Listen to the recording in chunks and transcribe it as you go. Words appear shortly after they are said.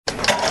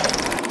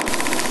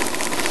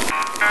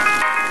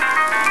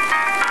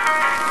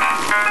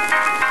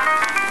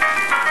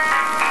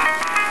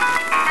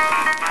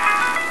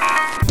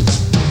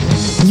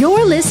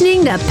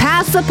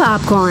Pass the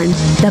Popcorn,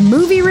 the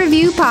movie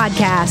review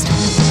podcast.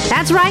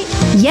 That's right,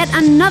 yet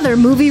another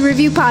movie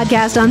review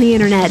podcast on the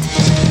internet.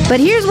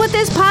 But here's what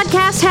this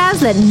podcast has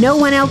that no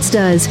one else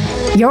does.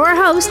 Your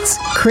hosts,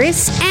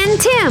 Chris and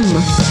Tim.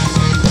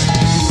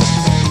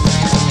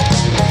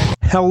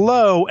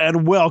 Hello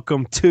and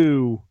welcome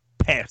to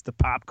Pass the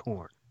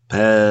Popcorn.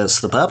 Pass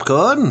the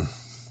popcorn.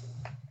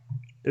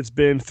 It's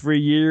been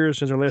 3 years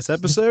since our last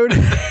episode.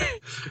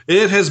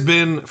 It has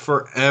been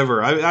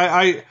forever.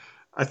 I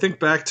think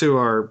back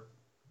to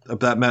the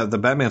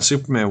Batman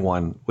Superman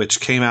one, which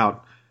came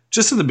out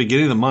just in the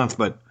beginning of the month,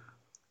 but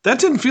that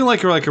didn't feel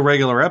like a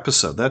regular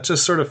episode. That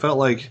just sort of felt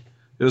like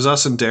it was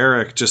us and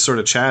Derek just sort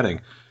of chatting.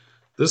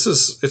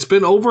 It's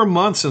been over a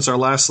month since our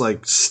last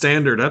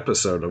standard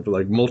episode of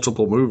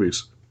multiple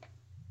movies.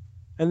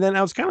 And then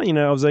I was kind of,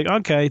 I was like,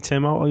 okay,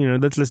 Tim,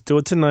 let's do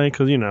it tonight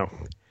because,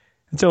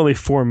 it's only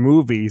 4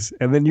 movies.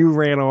 And then you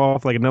ran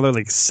off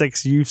another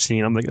 6 you've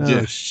seen. I'm like, oh,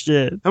 yeah.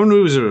 Shit. How many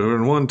movies are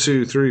there? 1,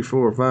 2, 3,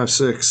 4, 5,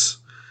 6,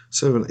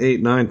 7,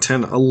 8, 9,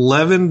 10,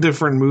 11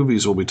 different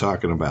movies we'll be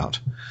talking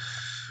about.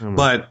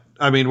 But,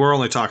 we're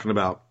only talking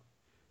about,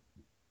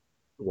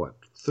 what?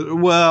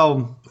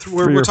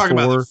 We're talking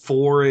about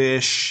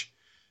 4-ish.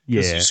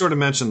 Yeah. You sort of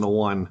mentioned the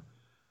one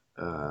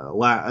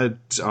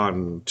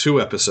on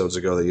 2 episodes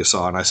ago that you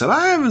saw, and I said,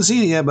 I haven't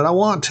seen it yet, but I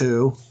want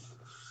to.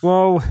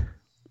 Well,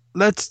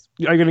 I'm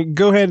going to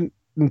go ahead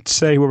and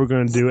say what we're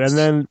going to do, and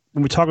then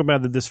when we talk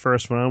about this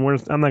first one, I'm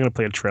not going to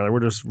play a trailer. We're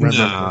just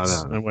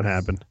on what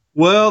happened.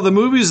 Well, the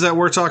movies that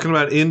we're talking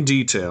about in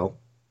detail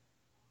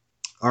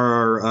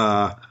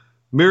are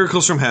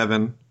Miracles from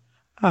Heaven,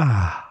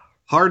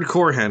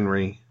 Hardcore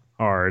Henry,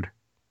 Hard,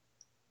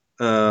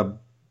 where are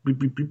we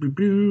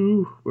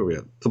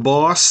at? The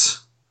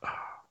Boss,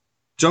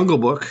 Jungle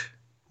Book,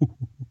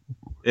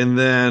 and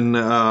then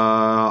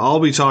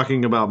I'll be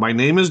talking about My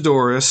Name is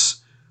Doris,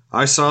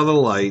 I Saw the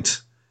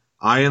Light,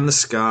 Eye in the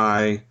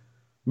Sky,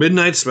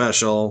 Midnight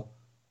Special,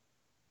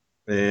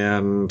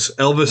 and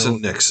Elvis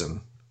and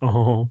Nixon.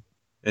 Oh.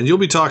 And you'll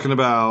be talking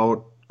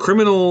about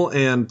Criminal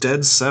and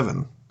Dead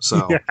 7.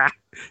 So,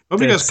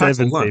 hope you guys packed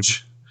a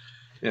lunch.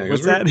 Yeah,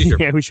 what's that?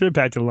 Yeah, we should have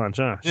packed a lunch,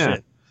 huh? Yeah.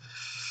 Shit.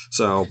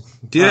 So,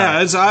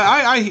 yeah,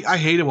 I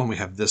hate it when we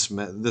have this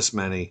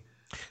many.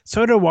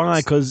 So do I,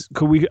 because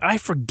I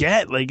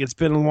forget. It's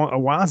been a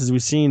while since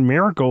we've seen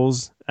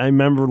Miracles. I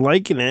remember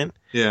liking it.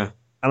 Yeah.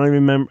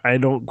 I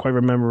don't quite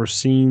remember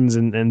scenes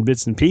and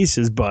bits and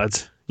pieces,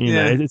 but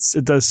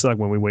it does suck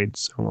when we wait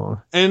so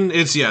long. And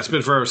it's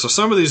been forever. So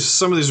some of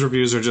these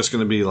reviews are just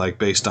going to be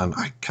based on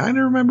I kind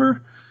of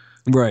remember.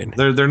 Right.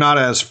 They're not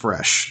as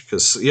fresh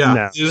because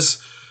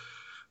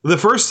the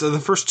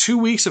first 2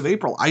 weeks of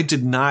April I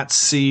did not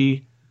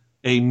see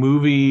a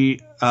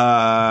movie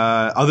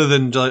other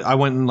than I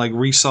went and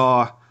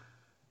resaw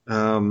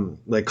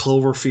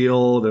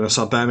Cloverfield, and I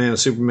saw Batman and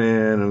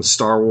Superman and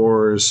Star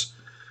Wars.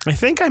 I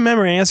think I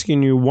remember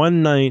asking you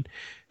one night,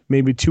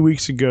 maybe 2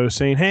 weeks ago,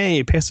 saying,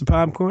 "Hey, pass the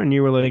popcorn," and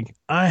you were like,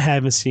 "I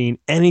haven't seen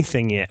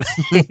anything yet."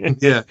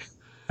 Yeah,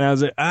 and I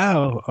was like,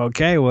 "Oh,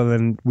 okay. Well,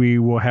 then we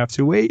will have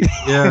to wait."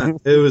 Yeah,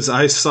 it was.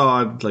 I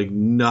saw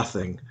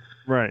nothing.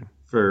 Right.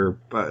 For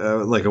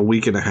a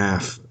week and a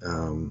half.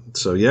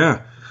 So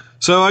yeah.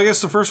 So I guess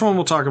the first one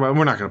we'll talk about.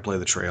 We're not going to play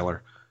the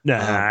trailer.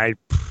 Nah.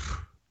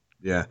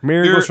 Yeah.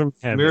 Miracles from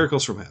Heaven.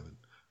 Miracles from Heaven.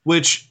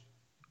 Which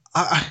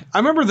I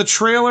remember the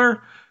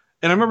trailer.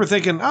 And I remember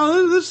thinking,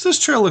 oh, this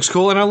trailer looks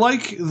cool, and I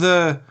like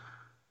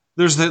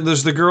there's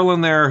the girl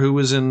in there who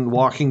was in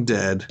Walking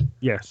Dead.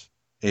 Yes.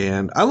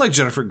 And I like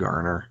Jennifer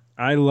Garner.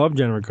 I love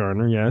Jennifer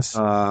Garner. Yes.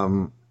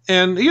 And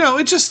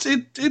it just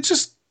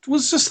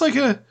was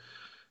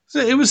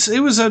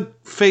a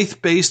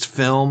faith-based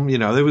film.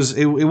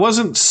 It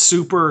wasn't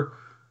super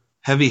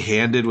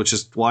heavy-handed, which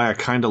is why I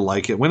kind of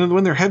like it.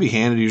 When they're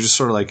heavy-handed, you're just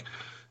sort of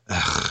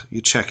ugh,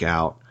 you check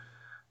out.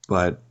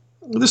 But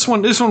This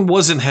one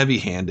wasn't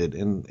heavy-handed,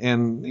 and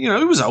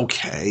it was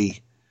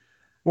okay.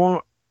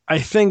 Well, I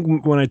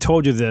think when I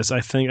told you this,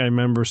 I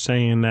remember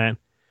saying that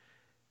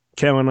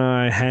Kevin and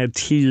I had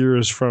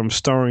tears from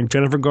starring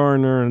Jennifer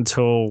Garner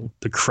until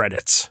the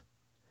credits.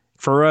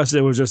 For us,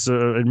 it was just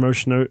an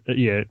emotional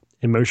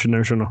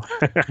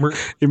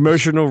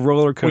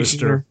roller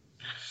coaster.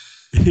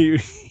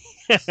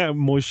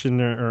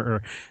 Emotional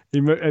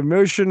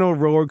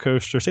roller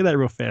coaster. Say that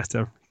real fast,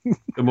 Tim.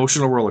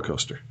 Emotional roller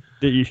coaster.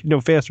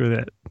 Faster than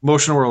that.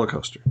 Emotional roller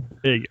coaster.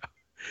 There you go.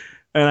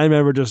 And I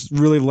remember just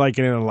really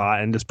liking it a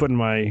lot and just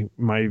putting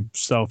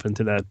myself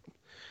into that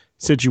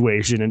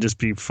situation and just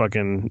be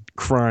fucking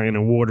crying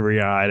and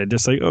watery eyed and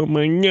just oh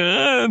my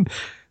God.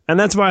 And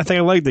that's why I think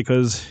I liked it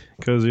because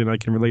I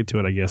can relate to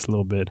it, I guess, a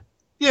little bit.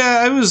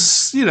 Yeah, it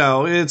was,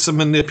 it's a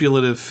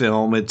manipulative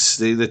film. It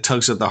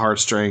tugs at the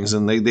heartstrings,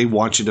 and they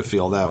want you to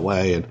feel that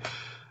way. And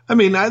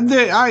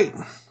I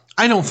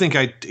don't think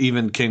I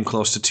even came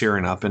close to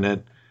tearing up in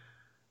it.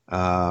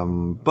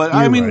 But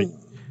right.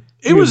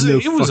 It was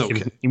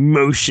okay.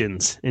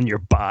 Emotions in your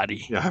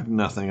body. Yeah, I have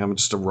nothing. I'm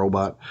just a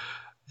robot.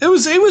 It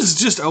was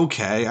just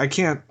okay.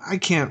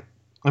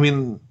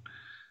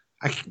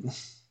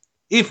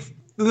 If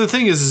the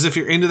thing is if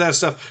you're into that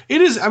stuff,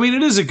 it is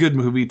a good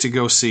movie to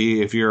go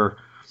see if you're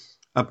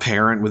a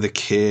parent with a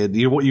kid.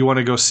 You want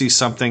to go see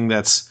something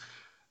that's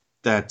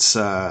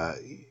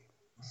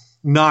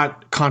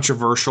not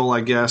controversial,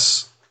 I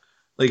guess.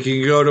 Like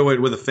you can go to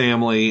it with a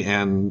family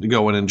and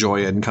go and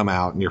enjoy it and come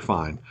out and you're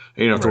fine.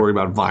 You don't have to worry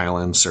about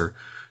violence or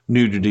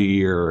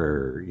nudity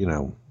or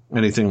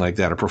anything like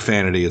that or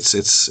profanity. It's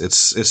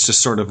just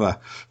sort of a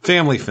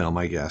family film,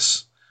 I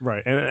guess.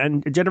 Right,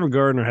 and Jennifer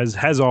Gardner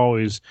has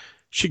always,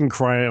 she can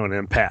cry on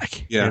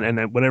impact. Yeah,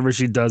 and whenever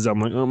she does, I'm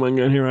like, oh my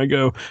god, here I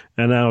go.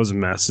 And that was a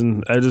mess.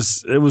 And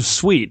it was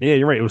sweet. Yeah,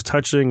 you're right. It was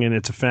touching, and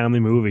it's a family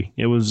movie.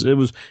 It was. I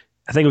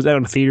think it was out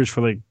in the theaters for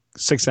like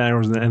 6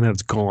 hours, and then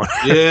it's gone.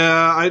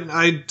 Yeah,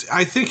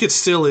 I think it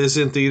still is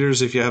in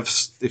theaters if you have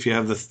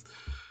the.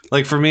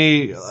 Like for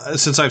me,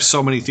 since I have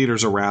so many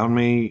theaters around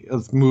me,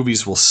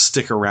 movies will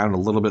stick around a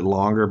little bit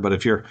longer. But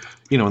if you're,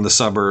 in the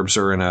suburbs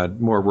or in a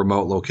more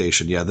remote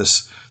location, yeah,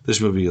 this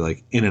movie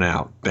like in and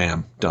out,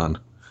 bam, done.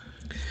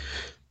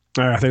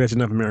 All right, I think that's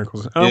enough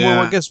miracles. Oh yeah.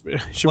 well, I guess.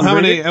 How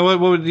many? What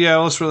would? Yeah,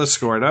 let's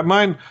score it.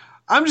 Mine.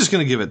 I'm just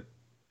gonna give it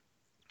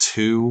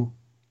 2.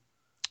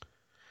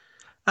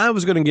 I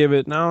was gonna give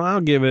it. No,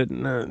 I'll give it.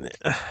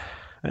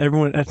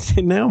 Everyone.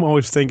 Now I'm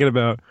always thinking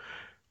about.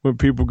 When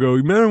people go,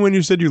 remember when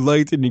you said you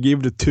liked it and you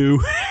gave it a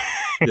 2?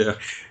 Yeah.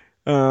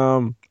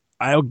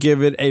 I'll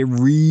give it a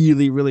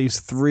really, really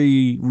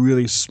 3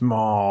 really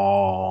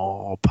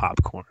small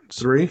popcorns.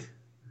 3?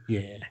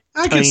 Yeah.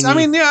 I can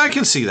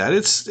see that.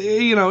 It's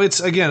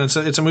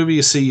it's a movie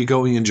you see, you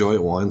go and you enjoy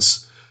it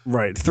once.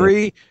 Right.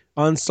 3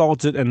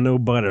 unsalted and no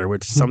butter,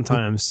 which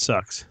sometimes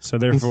sucks. So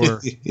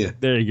therefore, yeah.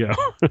 There you go.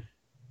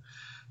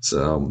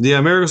 So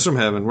yeah, Miracles from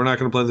Heaven. We're not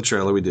going to play the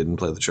trailer. We didn't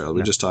play the trailer.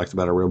 We just talked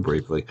about it real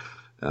briefly.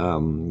 Yeah.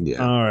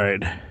 All right.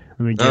 Let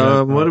me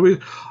get what do we?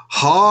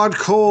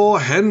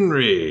 Hardcore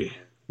Henry.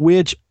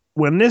 Which,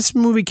 when this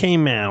movie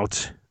came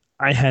out,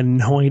 I had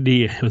no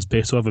idea it was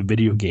based off a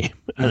video game,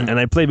 and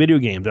I play video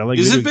games. I like.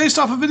 Is it based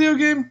off a video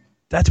game?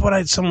 That's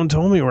what someone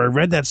told me, or I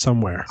read that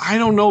somewhere. I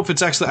don't know if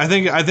it's actually. I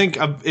think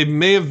it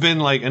may have been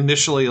like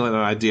initially an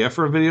idea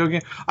for a video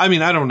game. I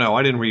mean, I don't know.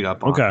 I didn't read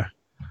up on it.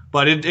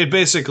 But it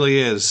basically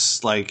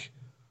is like.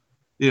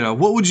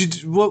 What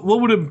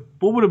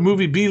would a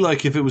movie be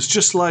like if it was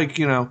just like,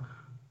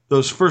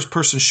 those first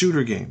person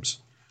shooter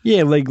games?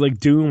 Yeah, like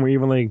Doom or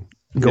even like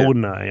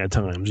GoldenEye at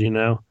times,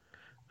 All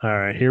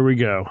right, here we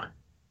go.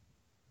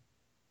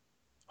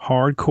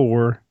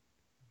 Hardcore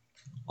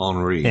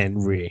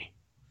Henry.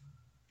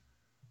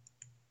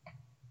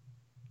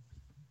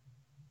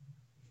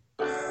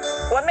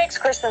 What makes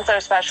Kristen so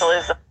special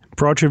is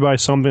brought to you by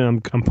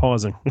something I'm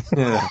pausing.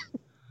 Yeah.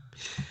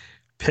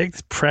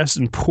 Picked, pressed,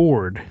 and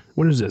poured.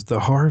 What is this? The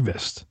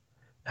Harvest.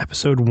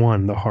 Episode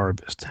 1, The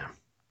Harvest. I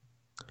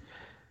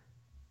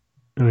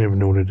don't even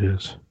know what it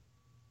is.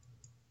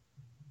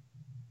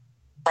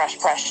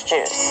 Fresh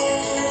juice.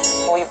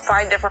 We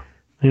find different...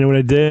 You know what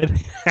I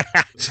did?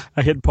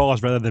 I hit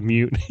pause rather than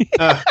mute.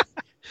 And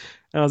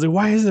I was like,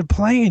 why isn't it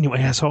playing, you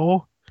asshole?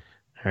 All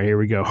right, here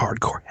we go.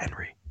 Hardcore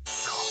Henry.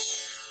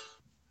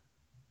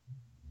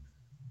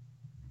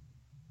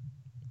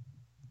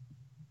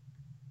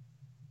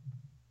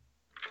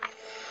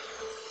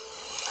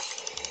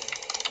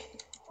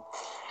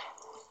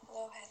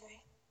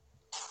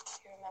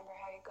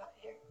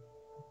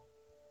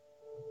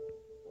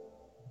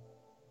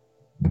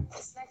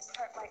 This next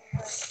part might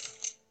hurt.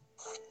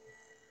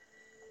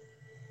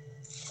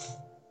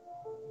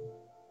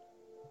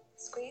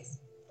 Squeeze.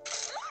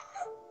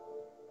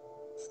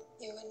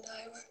 You and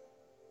I were,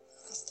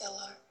 and still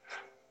are,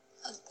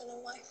 husband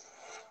and wife.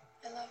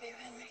 I love you,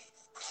 Henry.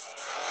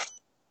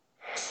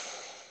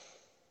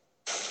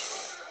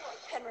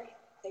 Henry,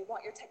 they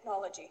want your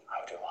technology.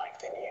 How do I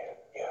than you?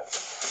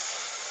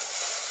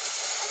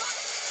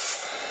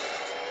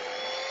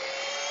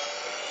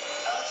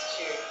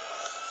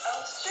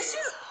 The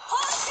shoot!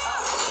 Hold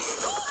on,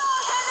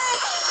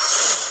 Henry!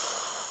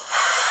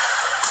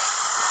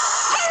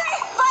 Henry,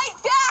 fight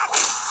back!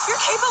 You're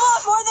capable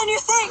of more than you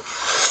think!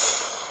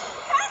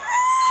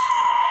 Henry!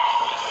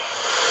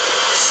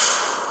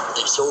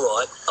 It's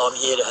alright, I'm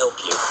here to help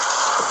you.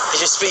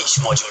 There's a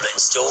speech module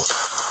installed,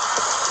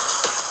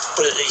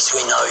 but at least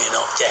we know you're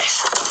not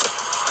deaf.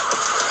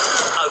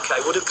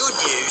 Okay, well the good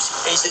news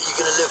is that you're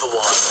going to live a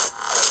while.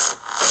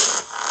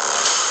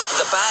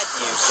 The bad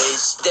news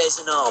is there's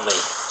an army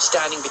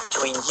standing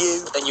between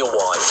you and your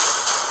wife.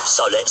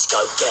 So let's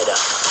go get her.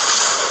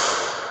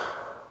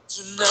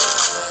 Tonight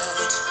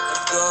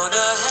I'm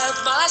gonna have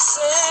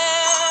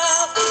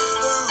myself a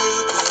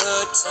real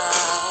good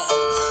time.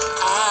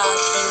 I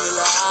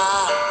feel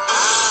alive.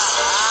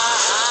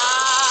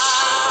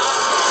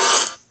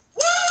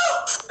 Woo!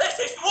 This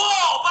is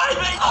war,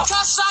 baby!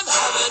 'Cause I'm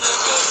having a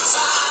good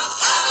time,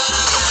 having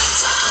a good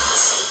time.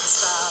 Shooting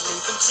star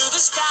leaping through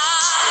the sky.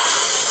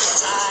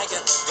 Tiger,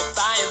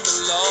 defying the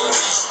law,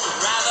 would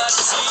rather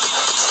see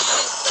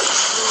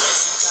the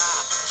racing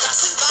car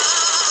passing by.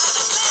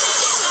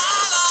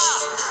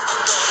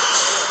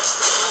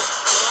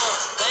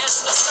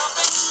 There's no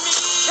stopping me.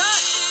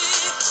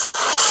 Running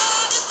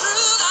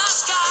through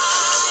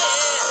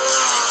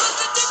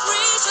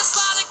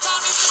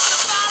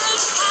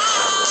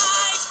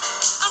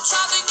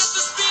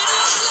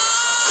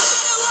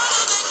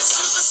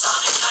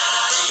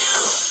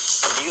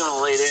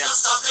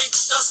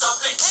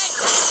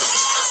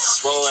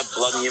Swallow that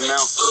blood in your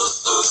mouth.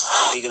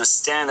 Are you gonna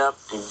stand up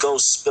and go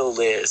spill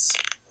theirs?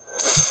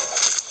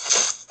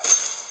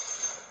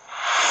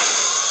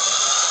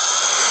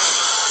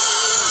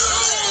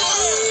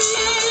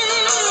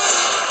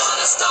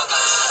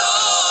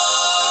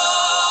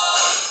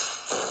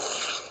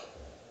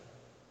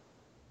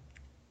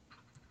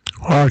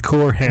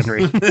 Hardcore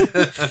Henry.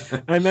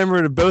 I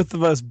remember that both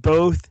of us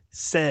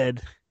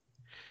said,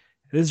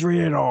 "This is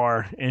rated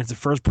R, and it's a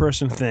first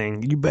person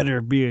thing. You better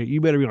be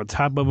on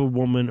top of a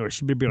woman, or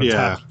she better be on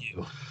top of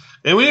you."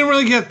 And we didn't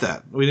really get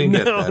that. We didn't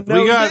get that.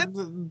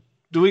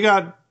 We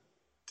got.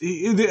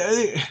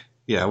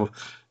 Yeah,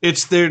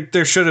 it's there.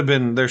 There should have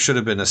been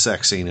a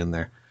sex scene in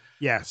there.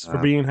 Yes, for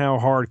being how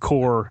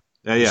hardcore.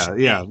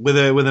 Yeah. With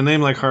a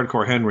name like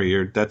Hardcore Henry,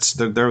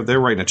 they're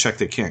writing a check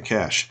they can't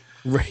cash.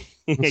 Right.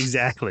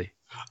 Exactly.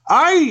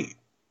 I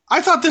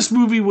thought this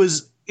movie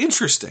was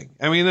interesting.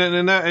 I mean,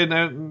 and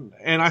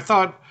I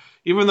thought,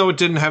 even though it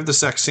didn't have the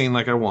sex scene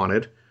like I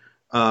wanted,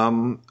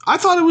 I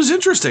thought it was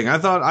interesting. I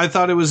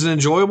thought it was an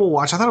enjoyable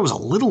watch. I thought it was a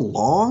little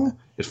long.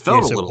 It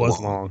felt a little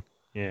long.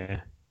 Yeah.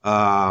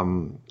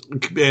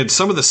 And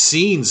some of the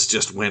scenes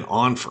just went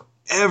on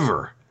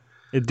forever.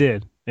 It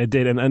did.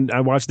 And I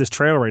watched this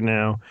trailer right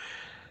now.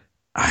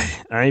 I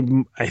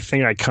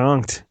think I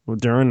conked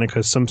during it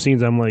because some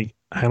scenes I'm like,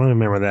 I don't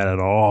remember that at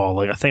all.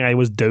 Like, I think I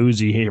was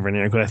dozy here and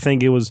there because I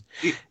think it was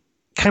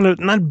kind of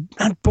not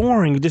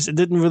boring. It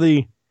didn't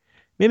really.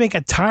 Maybe I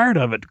got tired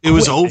of it. It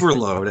was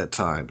overload at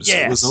times.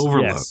 Yes, it was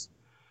overload. Yes.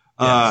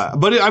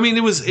 But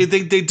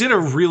they did a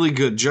really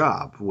good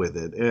job with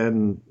it,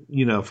 and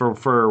for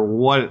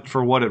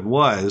what it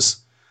was.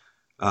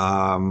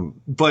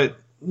 But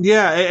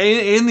yeah,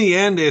 in the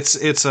end,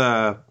 it's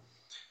a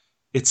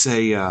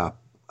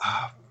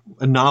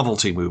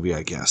novelty movie,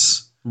 I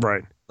guess.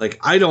 Right. Like,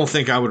 I don't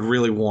think I would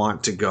really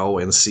want to go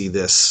and see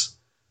this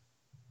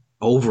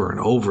over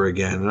and over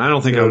again. And I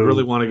don't think I would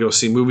really want to go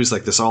see movies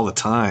like this all the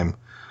time.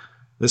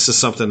 This is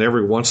something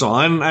every once in a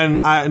while.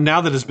 And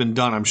now that it's been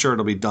done, I'm sure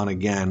it'll be done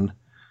again.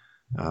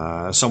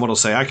 Someone will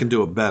say, I can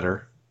do it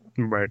better.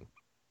 Right.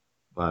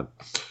 But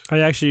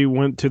I actually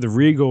went to the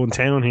Regal in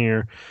town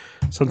here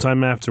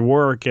sometime after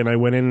work, and I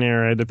went in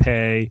there. I had to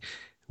pay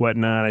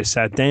whatnot. I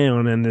sat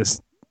down, and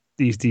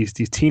these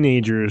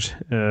teenagers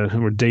who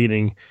were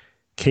dating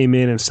came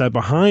in and sat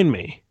behind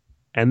me,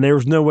 and there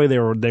was no way they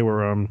were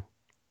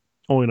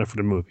old enough for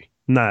the movie,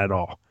 not at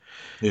all.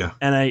 Yeah.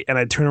 And I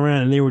turned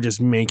around and they were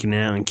just making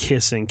out and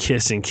kissing,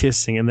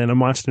 and then I'm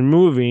watching the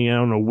movie. I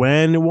don't know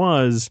when it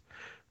was,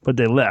 but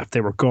they left.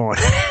 They were gone.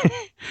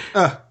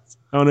 I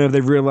don't know if they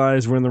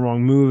realized we're in the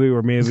wrong movie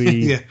or maybe.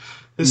 Yeah.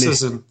 This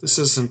isn't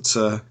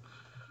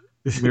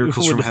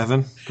Miracles from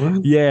Heaven.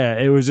 Yeah,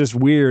 it was just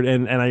weird,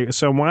 and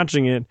so I'm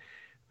watching it,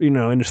 in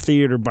the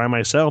theater by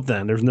myself.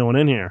 Then there's no one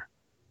in here.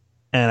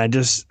 And I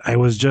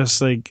was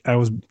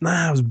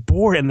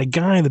bored. And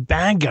the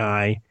bad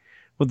guy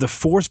with the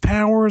force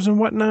powers and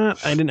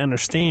whatnot, I didn't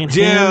understand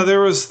him. Yeah,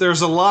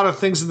 there's a lot of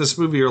things in this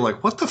movie you're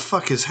like, what the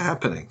fuck is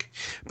happening?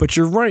 But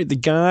you're right. The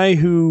guy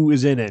who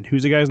is in it,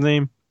 who's the guy's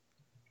name?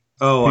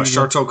 Oh,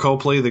 Sharlto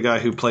Copley, the guy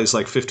who plays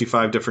like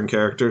 55 different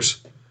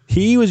characters.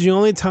 He was the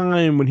only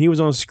time when he was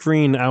on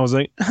screen, I was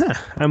like,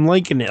 I'm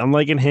liking it. I'm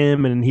liking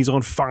him, and he's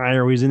on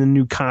fire. Or he's in a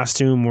new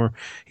costume, or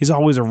he's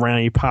always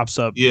around. He pops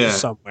up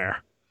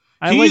somewhere.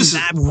 I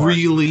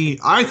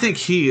think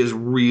he is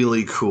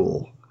really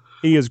cool.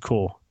 He is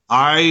cool.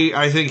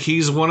 I think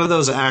he's one of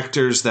those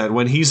actors that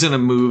when he's in a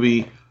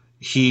movie,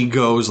 he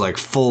goes like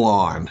full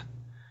on.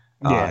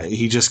 Yeah.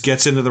 He just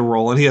gets into the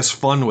role and he has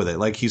fun with it.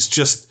 Like he's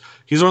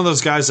one of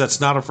those guys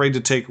that's not afraid to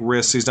take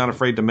risks. He's not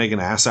afraid to make an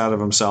ass out of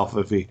himself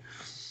if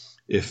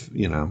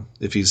you're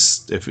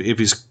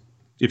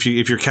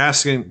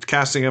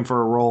casting him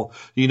for a role,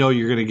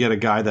 you're going to get a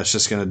guy that's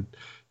just going to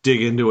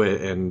dig into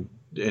it and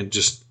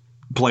just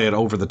play it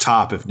over the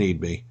top if need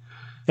be.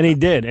 And he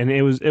did. And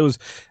it was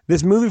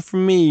this movie for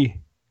me.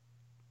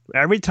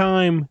 Every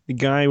time the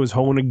guy was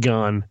holding a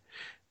gun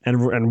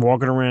and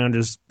walking around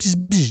just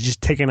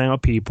taking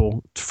out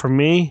people, for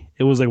me,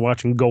 it was like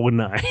watching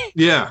GoldenEye.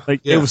 Yeah.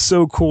 It was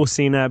so cool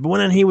seeing that. But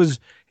when his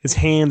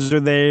hands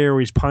are there or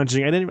he's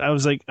punching, I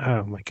was like,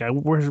 oh my God,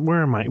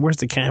 where am I? Where's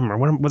the camera?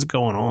 What's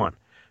going on?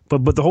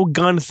 But the whole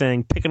gun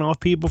thing, picking off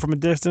people from a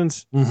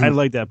distance, I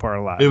like that part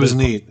a lot. It was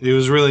neat. It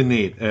was really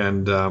neat.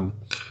 And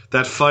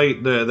that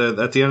fight,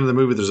 at the end of the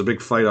movie, there's a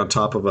big fight on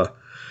top of a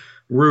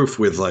roof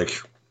with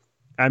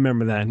I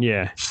remember that,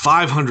 yeah.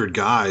 500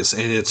 guys.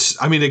 And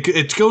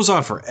it goes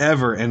on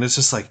forever. And it's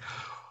just like,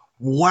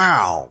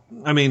 wow.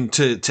 I mean,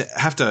 to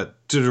have to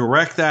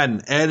direct that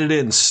and edit it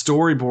and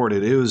storyboard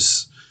it,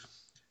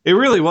 it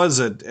really was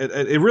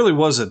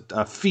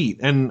a feat.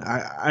 And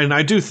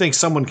I do think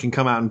someone can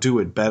come out and do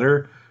it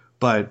better.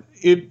 But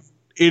it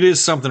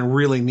is something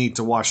really neat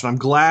to watch, and I'm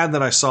glad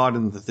that I saw it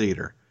in the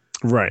theater.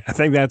 Right, I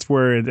think that's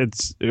where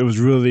it was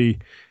really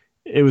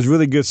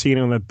good seeing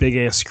it on that big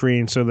ass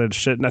screen. So that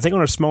shit, and I think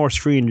on a smaller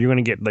screen you're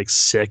gonna get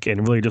sick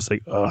and really just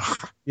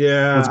ugh.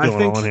 Yeah, what's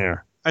going on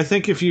here? I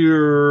think if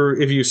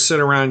you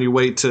sit around, you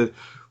wait to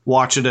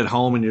watch it at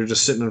home and you're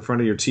just sitting in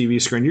front of your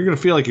TV screen, you're going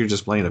to feel like you're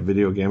just playing a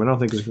video game. I don't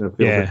think it's going to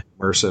feel very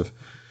immersive.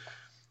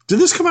 Did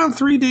this come out in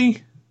 3D?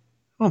 I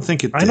don't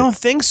think it did. I don't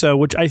think so,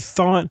 which I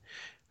thought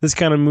this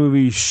kind of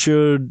movie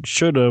should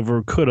have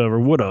or could have or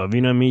would have.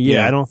 You know what I mean?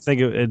 Yeah. I don't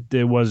think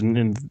it wasn't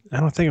in. I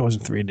don't think it was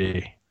in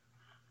 3D.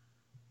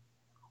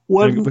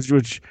 What?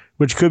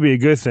 Which could be a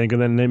good thing,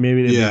 and then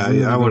maybe.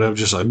 I would have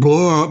just like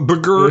blah,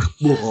 blah.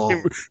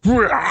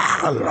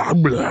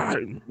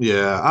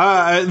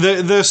 Yeah.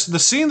 The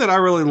scene that I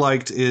really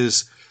liked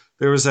is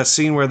there was that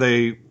scene where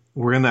they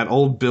were in that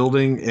old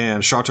building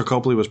and Sharlto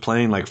Copley was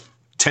playing like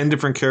 10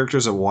 different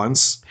characters at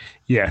once.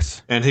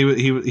 Yes. And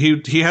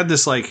he had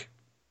this like.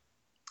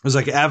 It was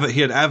like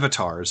he had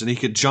avatars, and he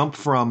could jump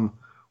from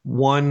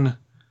one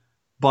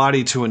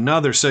body to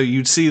another. So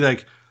you'd see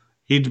like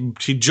he'd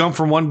jump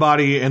from one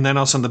body, and then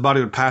all of a sudden the body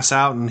would pass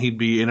out, and he'd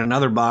be in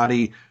another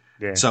body.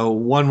 Yeah. So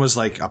one was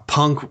like a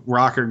punk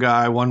rocker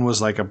guy, one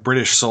was like a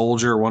British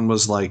soldier, one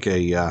was like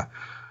a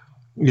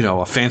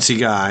fancy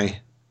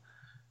guy,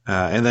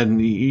 and then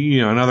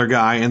another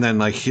guy, and then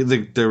like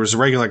there was a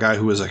regular guy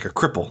who was like a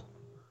cripple.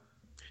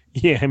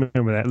 Yeah, I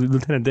remember that,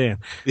 Lieutenant Dan.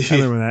 I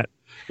remember that.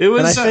 It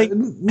was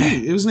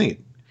neat. It was neat.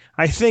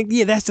 I think,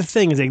 that's the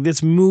thing. Is like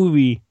this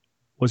movie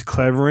was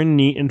clever and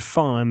neat and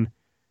fun,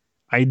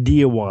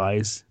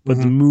 idea-wise, but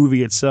the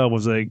movie itself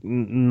was like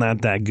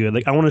not that good.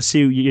 Like I want to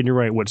see, and you're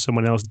right, what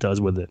someone else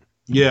does with it.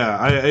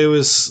 Yeah, it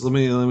was. Let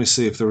me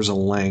see if there was a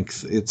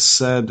length. It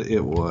said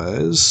it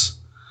was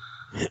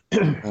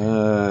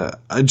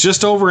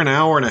just over an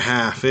hour and a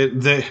half.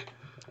 They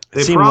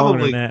probably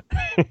longer than that.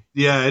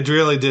 Yeah, it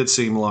really did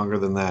seem longer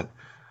than that.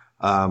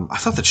 I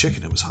thought the chick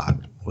in it was hot.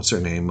 What's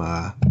her name?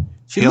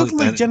 She looked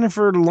like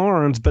Jennifer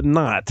Lawrence, but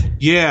not.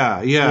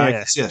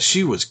 Yeah.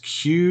 She was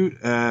cute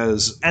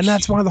as. And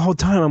that's why the whole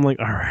time I'm like,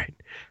 all right,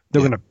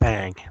 they're gonna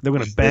bang. They're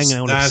gonna bang.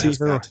 I want to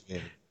see her.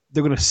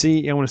 They're gonna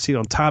see. I want to see it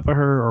on top of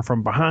her or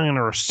from behind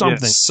her or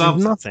something.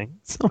 Nothing.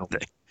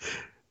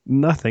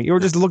 Nothing. Or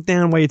just look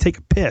down while you take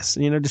a piss.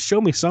 Just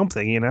show me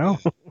something. I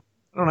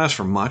don't ask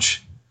for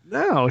much.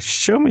 No,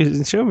 show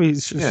me something.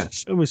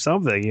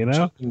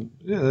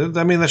 Yeah,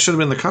 I mean that should have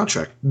been the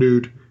contract,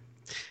 dude.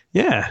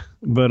 Yeah,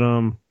 but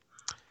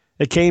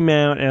it came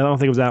out, and I don't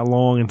think it was that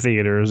long in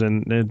theaters,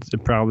 and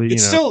it probably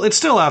it's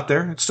still out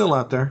there. It's still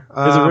out there.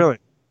 Is it really?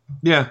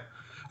 Yeah.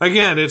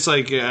 Again, it's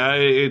like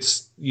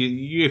it's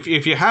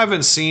if you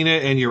haven't seen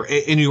it and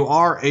you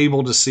are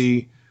able to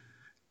see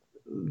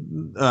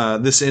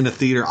this in a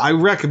theater, I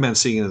recommend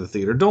seeing it in the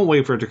theater. Don't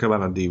wait for it to come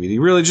out on DVD.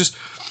 Really, just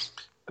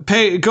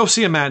go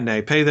see a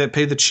matinee. Pay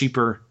the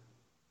cheaper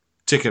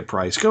ticket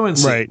price. Go and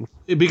see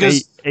it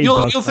because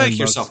you'll thank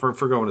yourself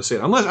for going to see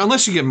it.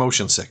 Unless you get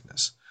motion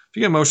sickness. If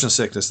you get motion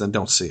sickness, then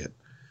don't see it.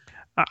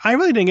 I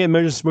really didn't get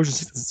motion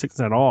sickness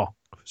at all.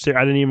 So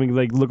I didn't even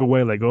look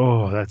away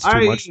that's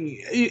too much.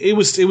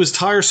 It was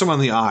tiresome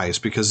on the eyes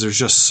because there's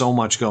just so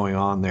much going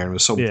on there and it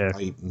was so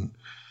bright, and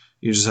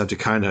you just have to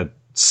kind of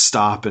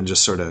stop and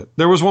just sort of.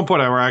 There was one point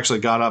where I actually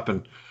got up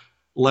and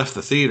left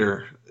the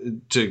theater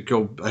to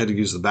go. I had to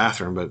use the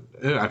bathroom, but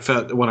I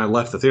felt when I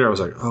left the theater, I was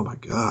like, "Oh my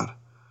god."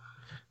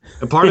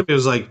 And part of me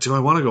was like, "Do I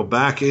want to go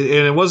back?" And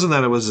it wasn't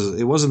that it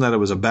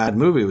was a bad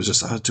movie. It was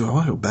just, "Do I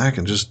want to go back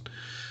and just?"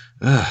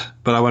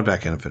 But I went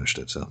back in and finished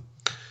it. So,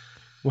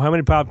 well, how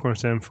many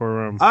popcorns then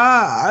for? I'm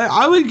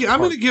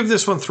going to give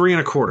this one 3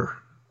 1/4.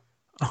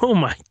 Oh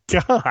my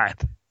god!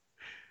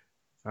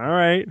 All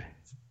right,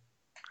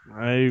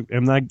 I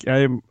am not.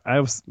 I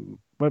was.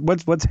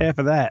 What's half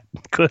of that?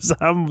 Because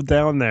I'm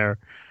down there.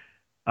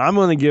 I'm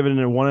going to give it a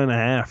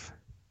 1.5.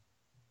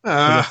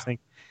 I think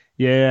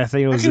it was.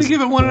 I'm going to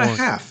give it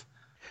 1.5.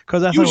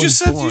 Because I thought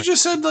you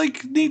just said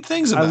like neat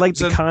things about it. I like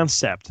the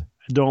concept.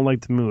 I don't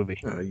like the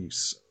movie. Oh, you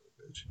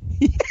savage.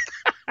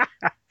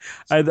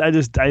 I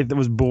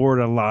was bored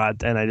a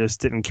lot, and I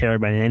just didn't care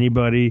about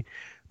anybody.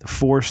 The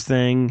Force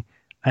thing,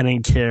 I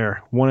didn't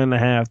care.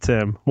 1.5,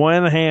 Tim.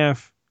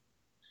 1.5.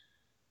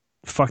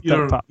 Fucked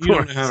up popcorn. You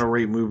don't know how to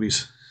rate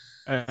movies.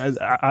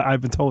 I've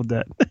been told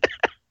that.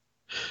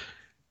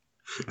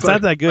 It's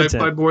not that good.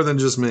 By more than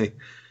just me.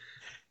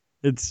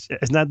 It's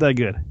not that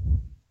good.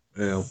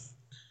 Well,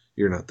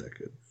 you're not that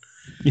good.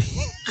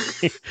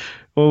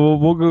 Well,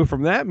 we'll go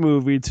from that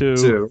movie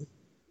to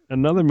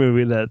another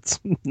movie that's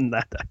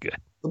not that good.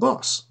 The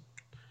Boss.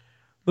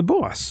 The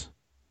Boss.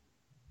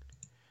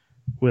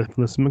 With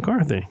Melissa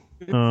McCarthy.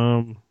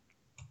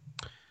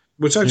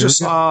 Which I just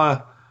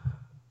saw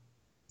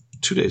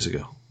 2 days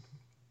ago.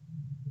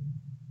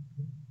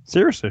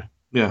 Seriously?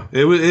 Yeah.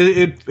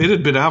 It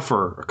had been out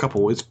for a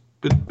couple weeks.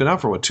 It's been out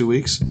for 2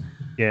 weeks?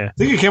 Yeah. I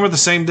think it came out the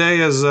same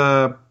day as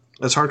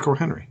Hardcore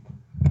Henry.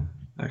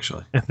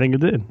 Actually. I think it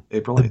did.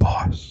 April 8th. The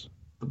Boss.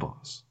 The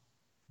Boss.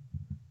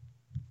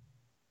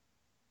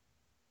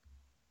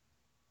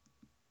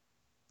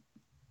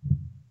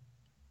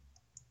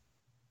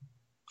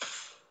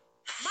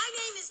 My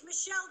name is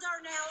Michelle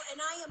Darnell,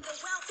 and I am the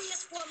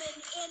wealthiest woman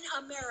in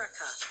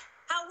America.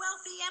 How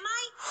wealthy am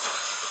I?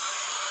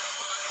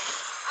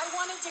 I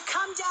wanted to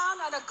come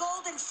down on a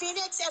golden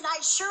phoenix, and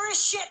I sure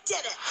as shit did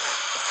it.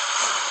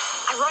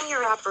 I run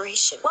your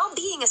operation. While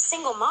being a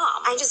single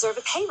mom, I deserve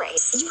a pay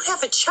raise. You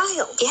have a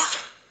child. Yeah.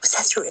 Was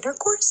that through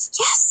intercourse?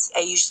 Yes. I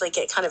usually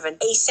get kind of an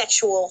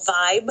asexual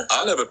vibe.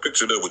 I never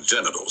pictured her with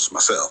genitals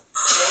myself.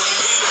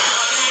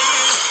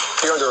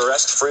 You're under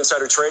arrest for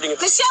insider trading.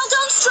 Michelle,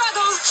 don't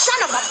struggle.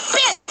 Son of a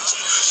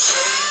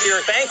bitch.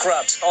 You're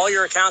bankrupt. All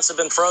your accounts have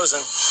been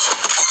frozen.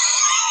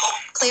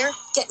 Claire,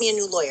 get me a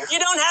new lawyer. You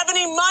don't have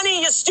any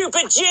money, you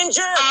stupid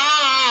ginger!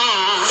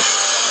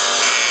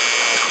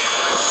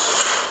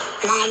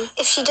 Mom,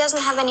 if she doesn't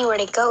have anywhere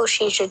to go,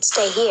 she should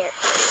stay here.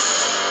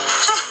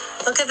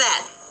 Ha, look at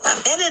that. A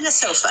bed and a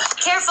sofa.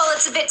 Careful,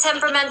 it's a bit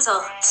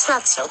temperamental. It's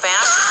not so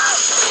bad.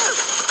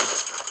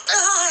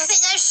 Oh, I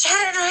think I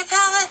shattered my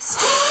pelvis.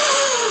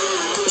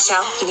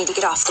 Michelle, you need to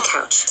get off the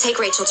couch. Take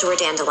Rachel to her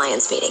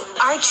dandelions meeting.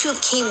 Our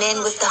troop came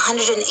in with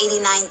 $189,000.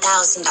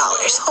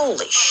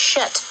 Holy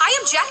shit. I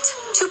object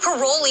to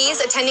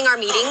parolees attending our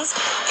meetings.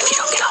 If you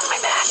don't get off my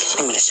back,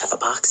 I'm going to shove a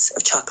box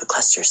of chocolate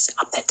clusters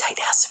up that tight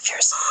ass of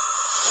yours.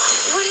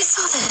 What is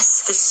all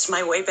this? This is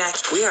my way back.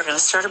 We are going to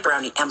start a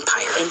brownie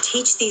empire and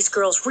teach these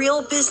girls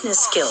real business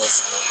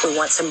skills. We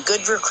want some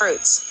good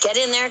recruits. Get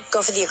in there,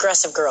 go for the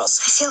aggressive girls.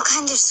 I feel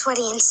kind of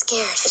sweaty and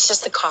scared. It's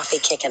just the coffee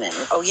kicking in.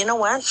 Oh, you know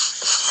what?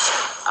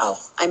 Oh,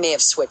 I may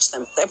have switched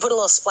them. I put a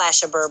little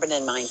splash of bourbon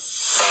in mine.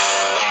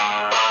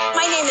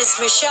 My name is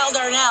Michelle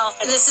Darnell,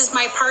 and this is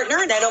my partner.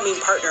 And I don't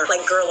mean partner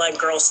like girl on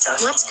girl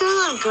stuff. What's going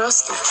on, girl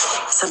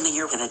stuff? Something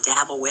you're going to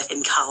dabble with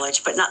in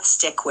college, but not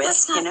stick with,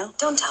 Let's not, you know?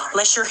 Don't tell her.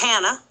 Unless you're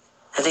Hannah.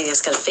 I think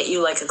it's going to fit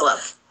you like a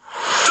glove.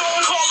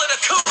 Don't call it a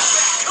coup!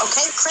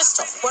 Okay,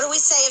 Crystal, what do we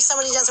say if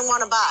somebody doesn't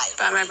want to buy?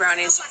 Buy my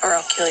brownies or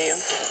I'll kill you.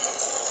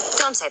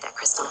 Don't say that,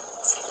 Crystal.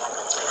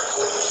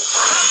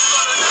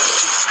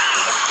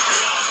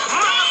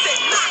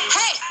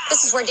 Hey,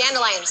 this is where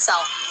dandelions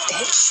sell.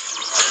 Bitch.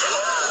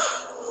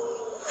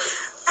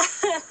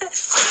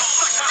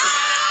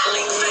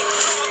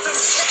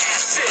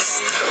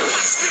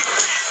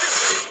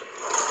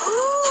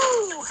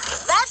 Ooh,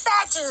 that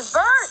batch is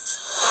burnt.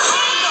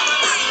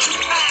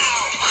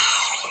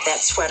 That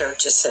sweater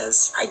just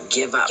says, I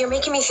give up. You're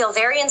making me feel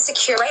very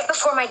insecure right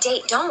before my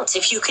date. Don't.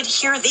 If you could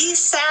hear these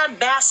sad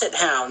basset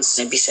hounds,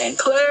 they'd be saying,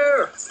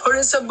 Claire, put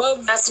us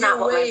above That's your not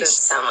what my boobs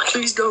waist. sound like.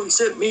 Please don't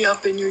zip me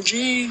up in your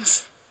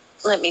jeans.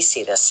 Let me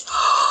see this.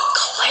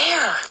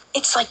 Claire,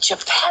 it's like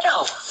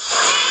Geppetto.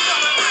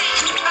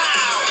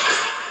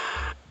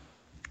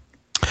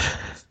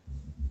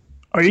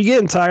 Are you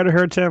getting tired of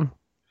her, Tim?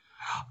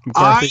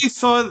 I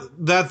thought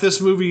that this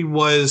movie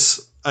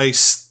was a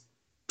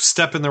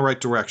step in the right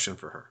direction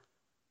for her.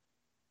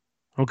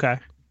 Okay.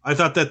 I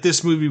thought that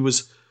this movie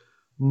was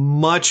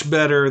much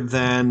better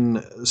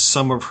than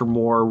some of her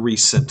more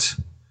recent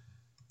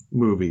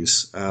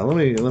movies. Let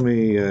me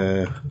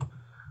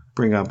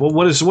bring up. Well,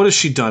 what has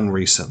she done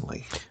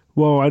recently?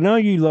 Well, I know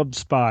you loved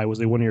Spy. Was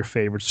it one of your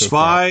favorites? So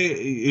Spy far?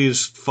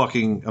 is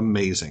fucking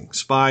amazing.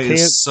 Spy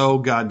is so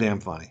goddamn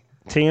funny.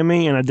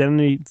 Tammy and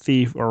Identity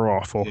Thief are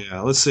awful.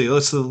 Yeah, let's see.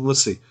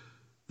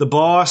 The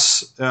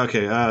Boss.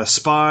 Okay,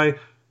 Spy.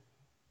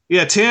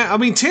 Yeah,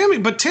 Tammy.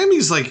 But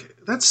Tammy's like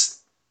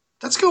that's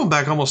going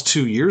back almost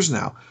 2 years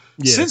now.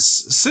 Yeah.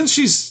 Since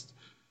she's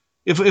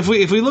if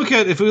we look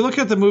at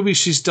the movies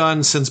she's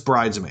done since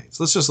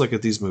Bridesmaids. Let's just look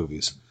at these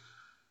movies.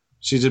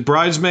 She did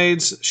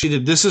Bridesmaids. She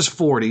did This Is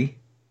 40.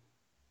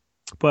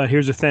 But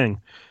here's the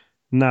thing,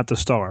 not the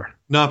star.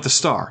 Not the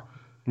star.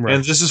 Right.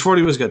 And This Is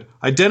 40 was good.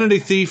 Identity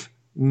Thief,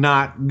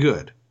 not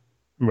good.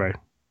 Right.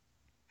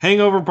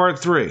 Hangover Part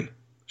 3.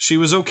 She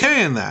was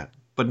okay in that,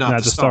 but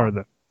not the star.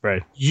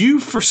 Right. You,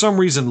 for some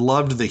reason,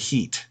 loved The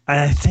Heat.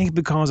 I think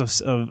because of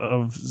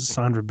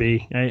Sandra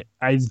B.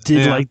 I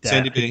did like that.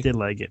 Sandy B. I did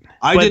like it.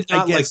 I did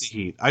not like The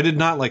Heat. I did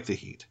not like The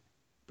Heat.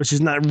 But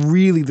she's not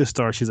really the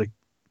star. She's like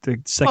the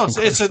second.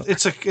 Well,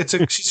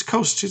 she's a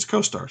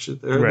co-star. She's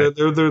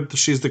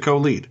the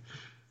co-lead.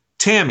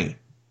 Tammy,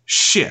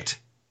 shit.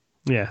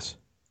 Yes.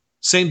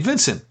 St.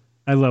 Vincent.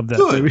 I love that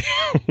good. movie.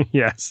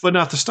 Yes. But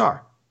not the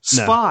star.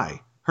 Spy.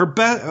 Her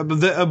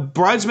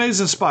Bridesmaids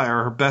and Spy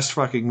are her best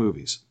fucking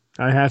movies.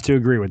 I have to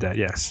agree with that.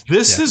 Yes.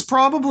 This is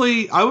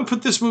probably, I would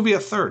put this movie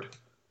at third.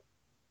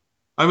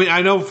 I mean,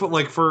 I know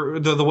for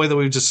the way that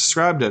we've just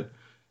described it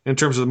in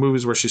terms of the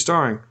movies where she's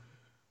starring,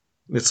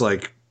 it's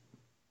like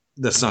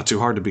that's not too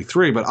hard to be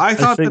three. But I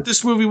thought that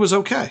this movie was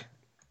okay.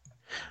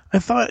 I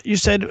thought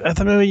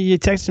maybe you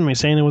texted me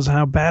saying it was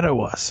how bad it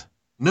was.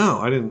 No,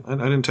 I didn't. I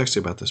didn't text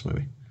you about this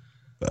movie.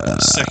 I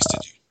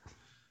sexted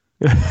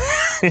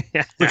you.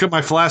 Look at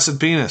my flaccid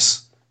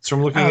penis. It's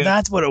from looking at.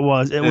 That's what it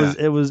was.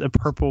 It was a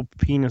purple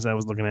penis I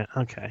was looking at.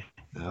 Okay.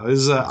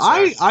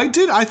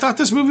 I thought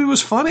this movie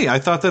was funny. I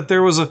thought that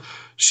there was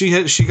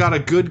she got a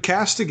good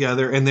cast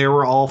together and they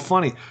were all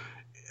funny.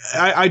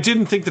 I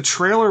didn't think the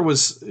trailer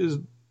was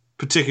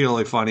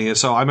particularly funny, and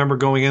so I remember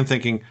going in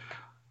thinking,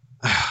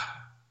 I'm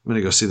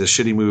gonna go see this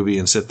shitty movie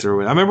and sit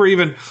through it. I remember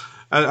even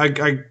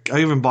I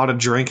even bought a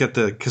drink at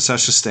the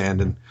concession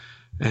stand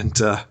and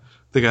the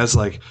guy's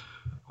like,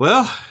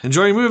 well,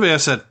 enjoy your movie. I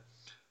said,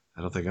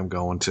 I don't think I'm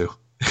going to.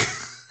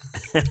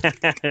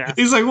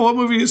 He's like, well, what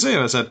movie are you seeing?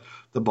 I said,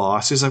 The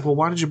Boss. He's like, well,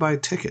 why did you buy a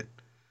ticket?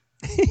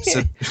 I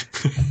said,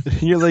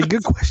 You're like,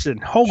 good question.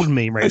 Hold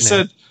me right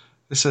now.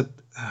 I said,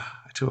 I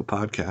do a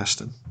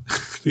podcast, and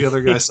the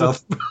other guy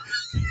self.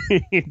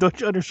 Don't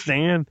you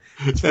understand?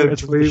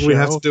 We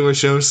have to do a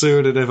show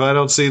soon, and if I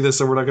don't see this,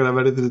 then we're not going to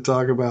have anything to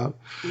talk about.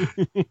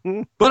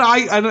 But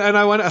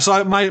I went.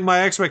 So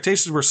my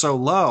expectations were so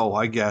low,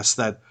 I guess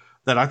that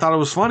I thought it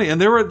was funny, and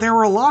there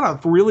were a lot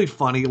of really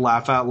funny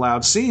laugh out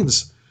loud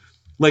scenes.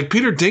 Like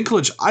Peter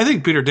Dinklage, I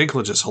think Peter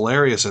Dinklage is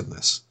hilarious in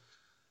this.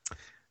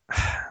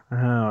 I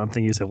don't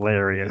think he's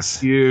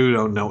hilarious. You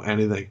don't know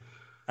anything.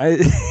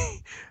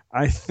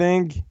 I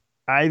think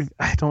I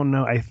don't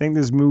know. I think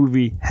this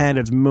movie had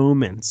its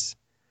moments.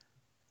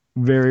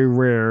 Very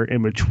rare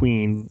in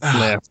between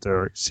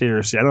laughter.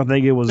 Seriously, I don't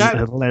think it was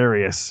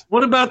hilarious.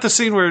 What about the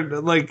scene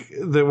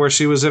where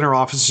she was in her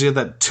office? She had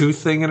that tooth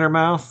thing in her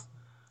mouth,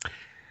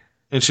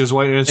 and she was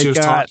waiting, and she was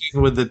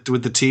talking with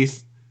the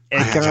teeth.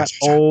 It got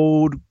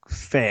old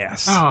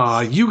fast. Oh,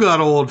 you got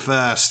old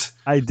fast.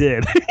 I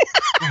did.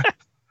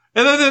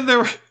 And then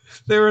there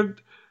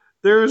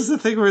was the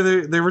thing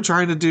where they were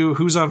trying to do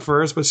who's on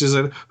first, but she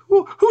said,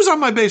 who's on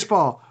my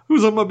baseball?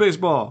 Who's on my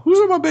baseball? Who's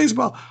on my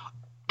baseball?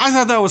 I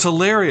thought that was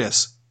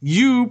hilarious.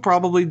 You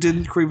probably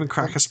didn't even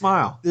crack a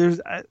smile.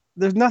 There's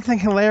nothing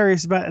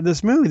hilarious about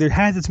this movie. There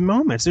has its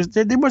moments.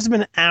 There must have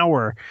been an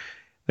hour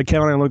that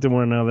Kevin and I looked at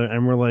one another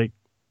and we're like,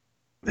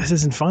 this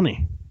isn't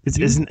funny. This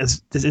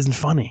isn't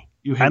funny.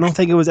 I don't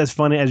think it was as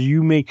funny as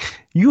you make.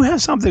 You have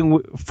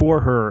something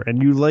for her,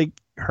 and you like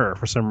her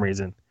for some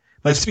reason.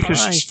 Like that's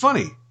because she's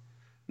funny.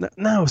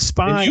 No,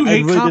 Spy. I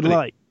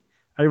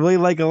really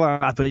like a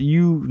lot, but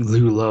you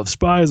love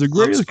Spy as the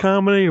greatest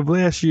comedy of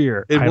last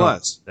year. It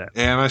was,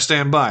 and I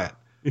stand by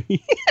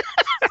it.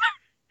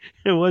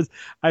 It was.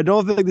 I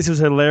don't think this was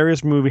a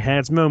hilarious movie. Had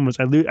its moments.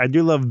 I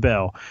do love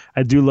Belle.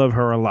 I do love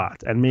her a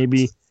lot, and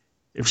maybe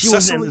if she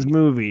wasn't in this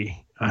movie.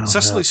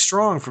 Cecily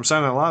Strong from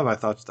Saturday Night Live, I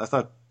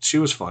thought she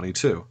was funny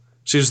too.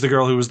 She was the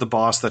girl who was the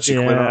boss that she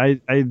quit on.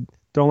 I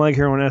don't like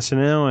her on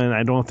SNL, and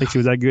I don't think she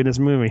was that good in this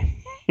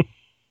movie.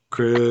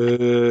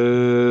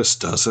 Chris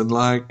doesn't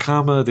like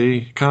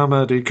comedy.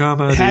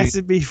 It has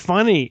to be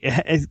funny.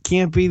 It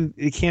can't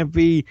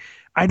be.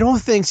 I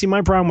don't think. See,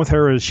 my problem with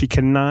her is she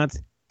cannot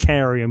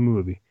carry a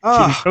movie.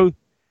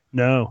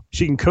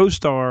 She can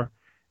co-star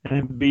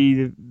and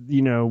be,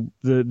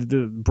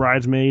 the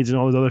Bridesmaids and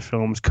all those other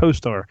films,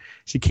 co-star.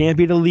 She can't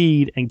be the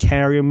lead and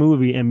carry a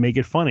movie and make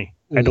it funny.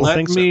 I don't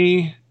think so. Let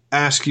me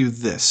ask you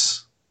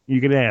this.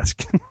 You can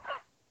ask.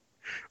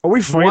 Are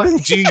we fighting?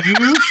 What do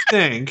you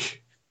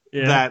think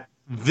that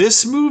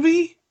this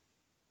movie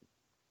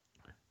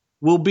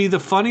will be the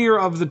funnier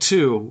of the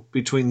two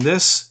between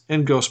this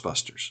and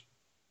Ghostbusters?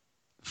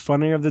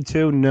 Funnier of the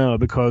two? No,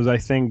 because I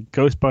think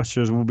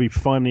Ghostbusters will be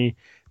funny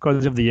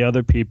because of the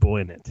other people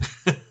in it.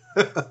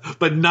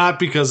 But not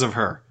because of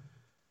her.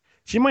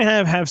 She might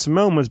have some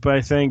moments, but I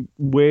think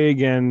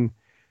Wig and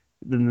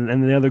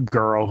the other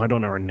girl, I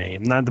don't know her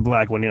name, not the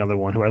black one, the other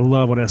one, who I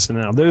love on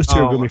SNL. Those two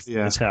are going to be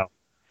fun as hell.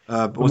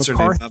 What's her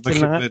name?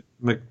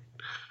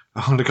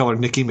 I want to call her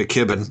Nikki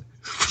McKibben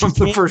from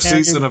the first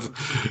season of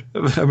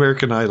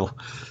American Idol.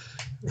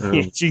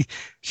 She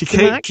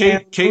Kate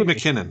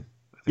McKinnon.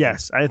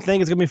 Yes, I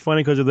think it's going to be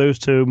funny because of those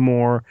two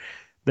more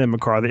than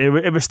McCarthy.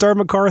 If it started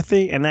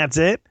McCarthy and that's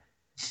it,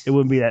 it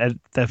wouldn't be that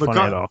funny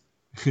at all.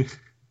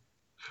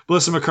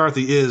 Melissa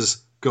McCarthy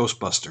is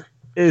Ghostbuster.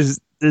 Is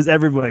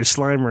everybody,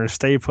 Slimer and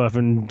Stay Puft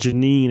and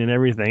Janine and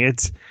everything.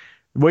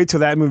 Wait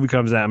till that movie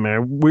comes out,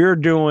 man. We're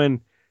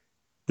doing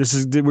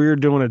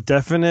a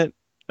definite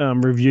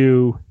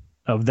review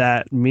of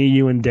that, me,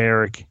 you, and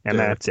Derek, and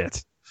that's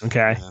it.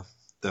 Okay? Yeah,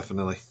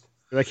 definitely.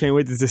 I can't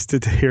wait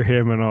to hear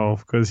him and all,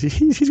 because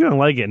he's going to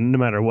like it no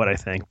matter what, I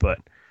think, but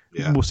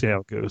we'll see how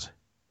it goes.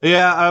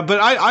 Yeah,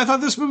 but I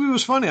thought this movie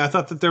was funny. I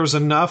thought that there was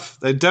enough.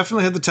 They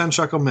definitely had the 10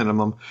 shekel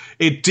minimum.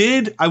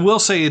 I will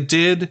say it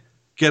did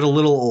get a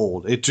little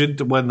old. It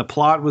did, when the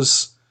plot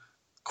was,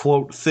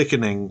 quote,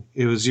 thickening,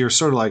 you're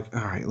sort of like,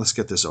 all right, let's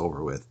get this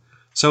over with.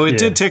 So it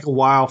did take a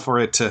while for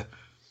it to,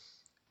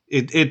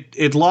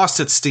 it lost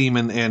its steam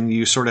and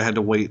you sort of had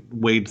to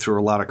wade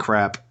through a lot of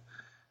crap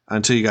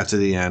until you got to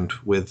the end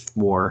with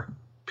more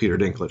Peter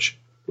Dinklage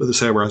with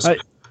his eyebrows.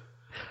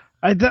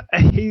 I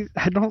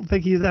don't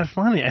think he's that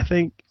funny. I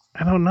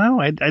don't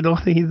know. I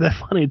don't think he's that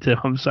funny, Tim.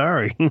 I'm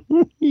sorry. All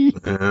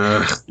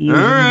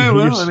right.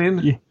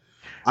 Well,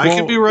 I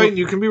can be right and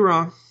you can be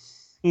wrong.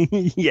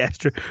 Yes,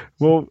 true.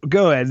 Well,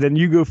 go ahead. Then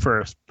you go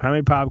first. How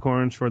many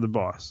popcorns for The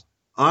Boss?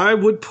 I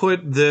would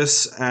put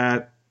this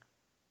at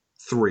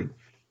 3. I'm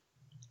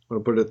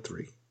going to put it at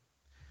 3.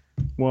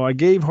 Well, I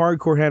gave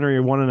Hardcore Henry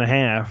a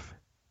 1.5,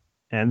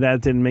 and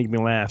that didn't make me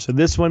laugh. So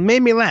this one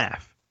made me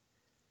laugh.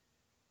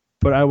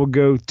 But I will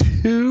go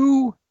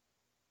 2.25.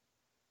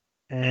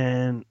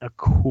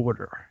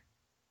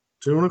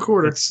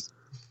 2.25.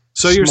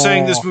 So you're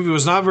saying this movie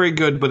was not very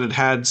good, but it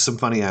had some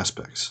funny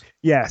aspects.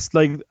 Yes,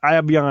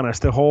 I'll be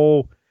honest.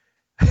 I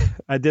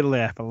did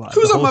laugh a lot.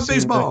 Who's on my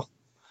baseball?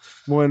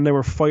 When they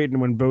were fighting,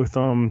 when both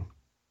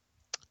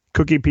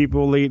cookie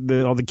people, all the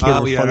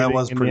kids were that fighting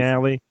was in pretty the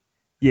alley.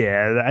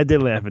 Yeah, I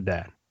did laugh at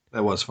that.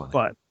 That was funny.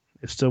 But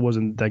it still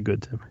wasn't that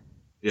good to me.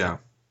 Yeah.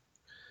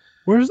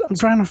 I'm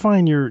trying to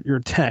find your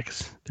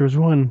text. There's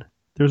one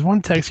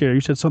text here.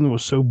 You said something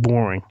was so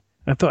boring.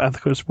 I thought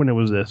when it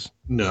was this.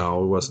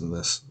 No, it wasn't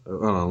this.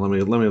 Hold on, let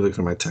me look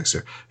through my text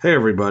here. Hey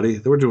everybody,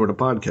 we're doing a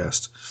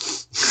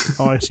podcast.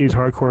 All I see is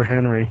Hardcore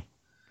Henry.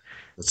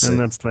 Let's see. And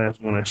that's the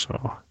last one I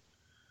saw.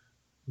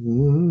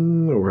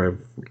 Or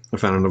I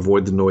found an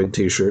Avoid the Noid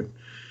t-shirt.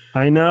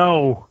 I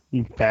know,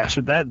 you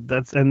bastard.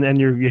 That's and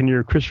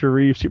your Christopher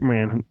Reeve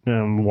Superman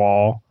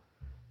wall.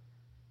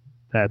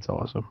 That's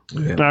awesome.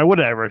 Yeah. All right,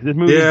 whatever. This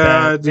movie's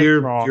bad.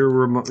 You're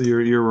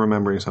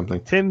remembering something.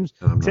 Tim's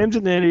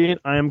an idiot.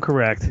 I am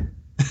correct.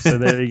 So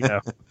there you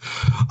go.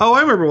 Oh,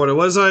 I remember what it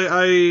was.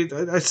 I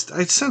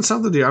sent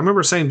something to you. I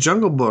remember saying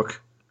Jungle Book.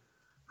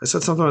 I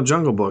said something on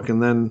Jungle Book,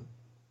 and then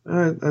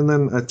I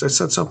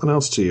said something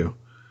else to you.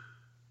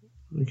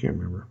 I can't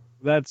remember.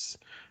 That's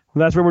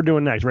what we're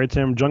doing next, right,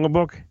 Tim? Jungle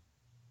Book?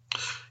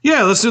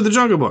 Yeah, let's do the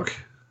Jungle Book.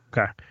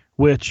 Okay.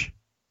 Which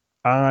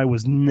I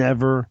was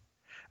never,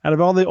 out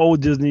of all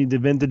the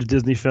vintage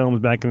Disney films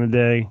back in the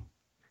day,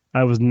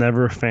 I was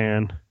never a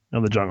fan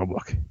of the Jungle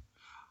Book.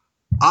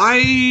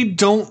 I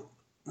don't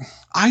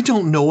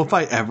know if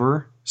I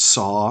ever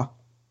saw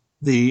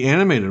the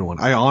animated one.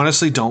 I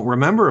honestly don't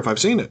remember if I've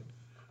seen it.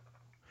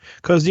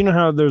 Because you know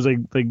how there's like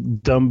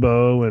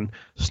Dumbo and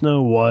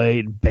Snow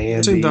White,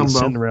 Bambi,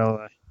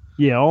 Cinderella.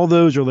 Yeah, all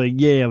those are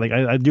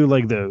I do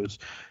like those.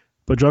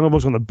 But Jungle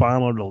Book's on the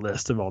bottom of the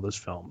list of all those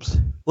films.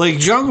 Like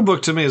Jungle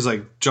Book to me is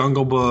like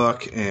Jungle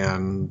Book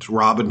and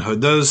Robin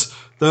Hood. Those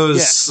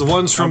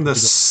ones from the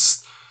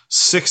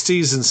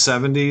 60s and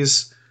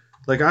 70s.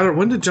 Like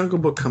when did Jungle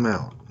Book come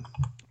out?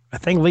 I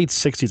think late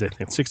 60s, I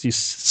think.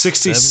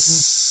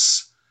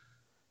 60s.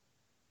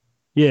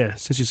 Yeah,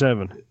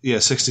 67. Yeah,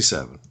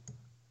 67.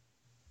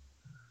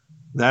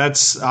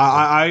 That's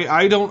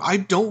I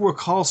don't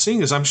recall seeing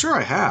this. I'm sure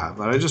I have,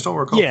 but I just don't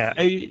recall.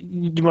 Yeah,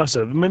 you must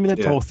have. Maybe not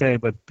the whole thing,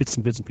 but bits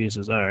and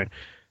pieces. All right,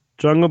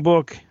 Jungle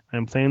Book.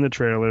 I'm playing the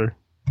trailer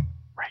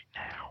right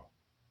now.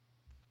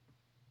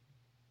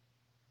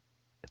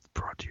 It's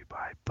brought to you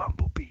by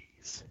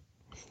Bumblebees.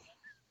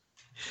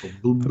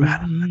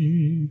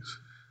 Bumblebees.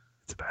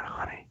 It's about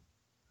honey.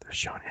 They're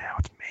showing you how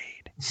it's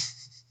made,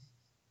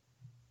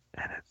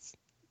 and it's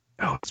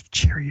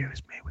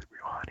Cheerios made with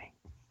real honey.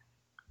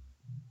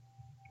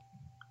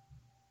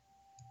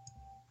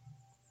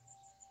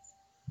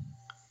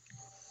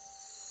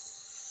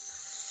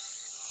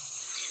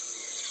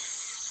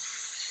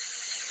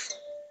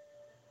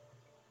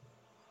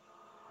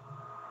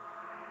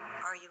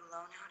 Are you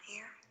alone out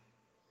here?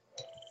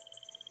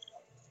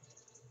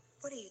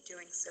 What are you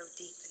doing so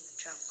deep in the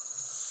jungle?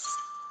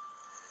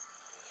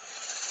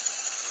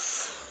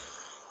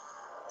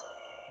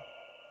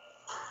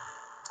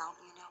 Don't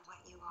you know what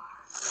you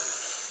are?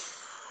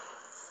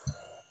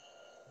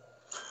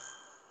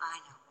 I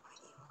know what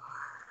you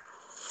are.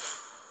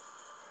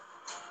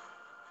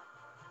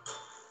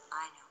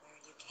 I know where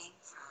you came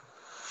from.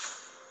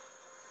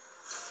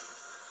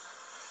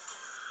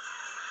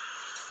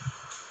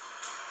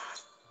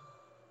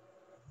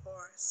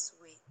 Poor,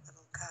 sweet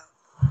little cow.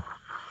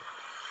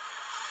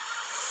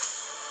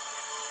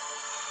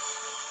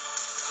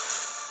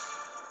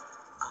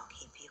 I'll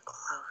keep you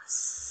close.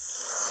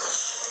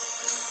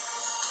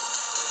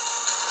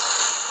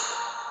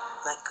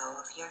 Let go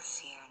of your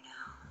fear now.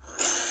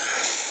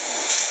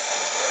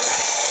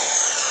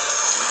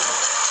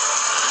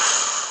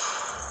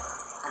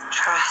 And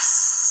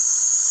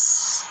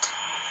trust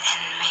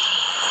in me.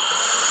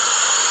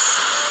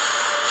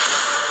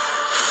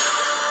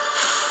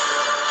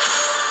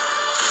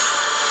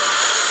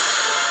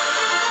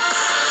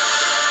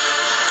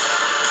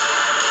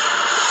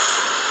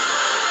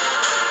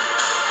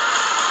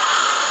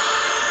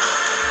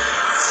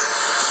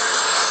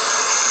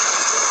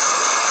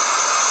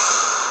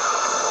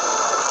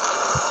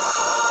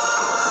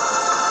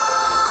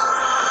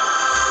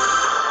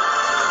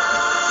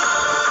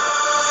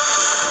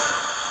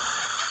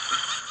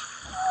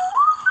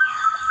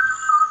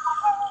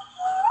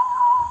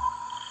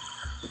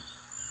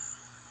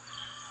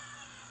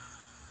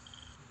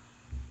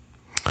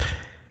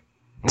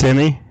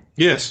 Timmy?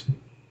 Yes.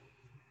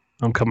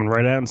 I'm coming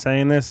right out and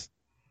saying this.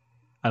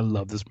 I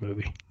love this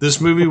movie. This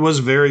movie was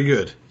very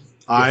good.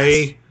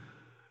 Yes.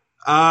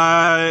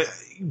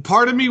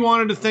 Part of me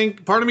going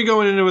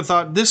into it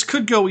thought this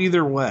could go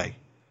either way.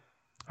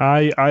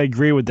 I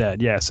agree with that.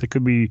 Yes, it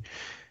could be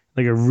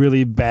like a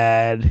really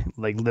bad,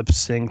 like lip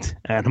synced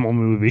animal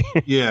movie.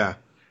 Yeah,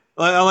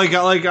 I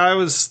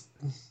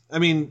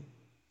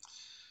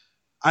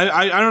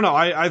don't know.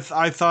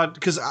 I thought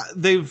because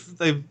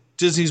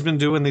Disney's been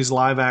doing these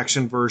live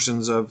action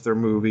versions of their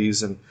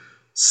movies, and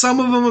some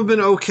of them have been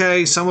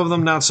okay, some of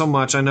them not so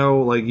much. I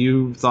know, like,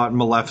 you thought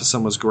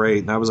Maleficent was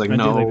great, and I was like,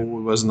 no, it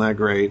wasn't that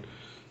great.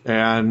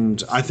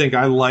 And I think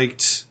I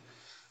liked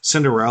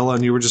Cinderella,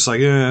 and you were just like,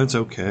 yeah, it's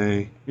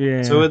okay.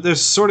 Yeah. So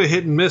there's sort of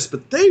hit and miss,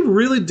 but they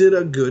really did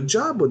a good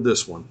job with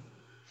this one.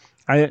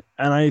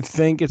 I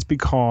think it's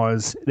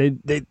because they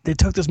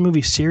took this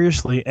movie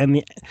seriously,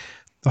 and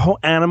the whole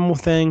animal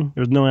thing.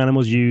 There's no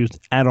animals used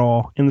at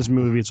all in this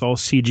movie. It's all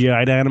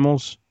CGI'd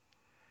animals.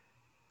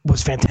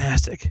 Was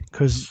fantastic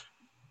because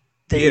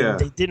they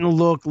didn't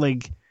look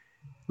like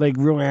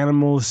real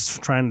animals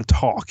trying to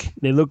talk.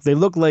 They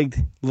look like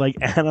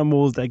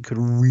animals that could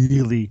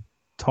really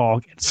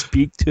talk and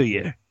speak to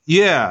you.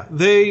 Yeah,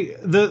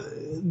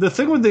 the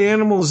thing with the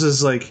animals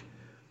is like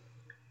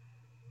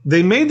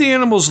they made the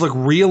animals look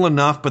real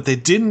enough, but they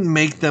didn't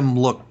make them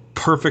look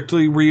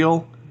perfectly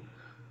real.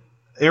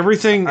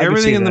 Everything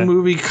in the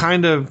movie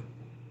kind of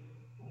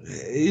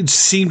it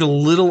seemed a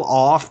little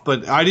off,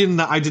 but I did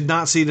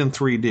not see it in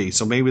 3D,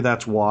 so maybe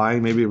that's why.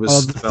 Maybe it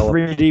was the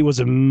 3D was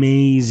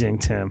amazing,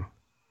 Tim.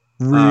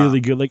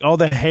 Really good. Like all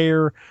the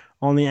hair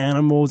on the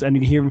animals, and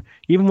you can hear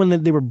even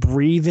when they were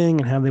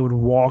breathing and how they would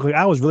walk. Like,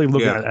 I was really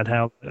looking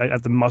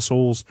at the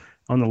muscles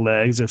on the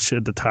legs of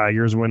the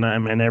tigers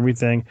and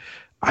everything.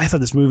 I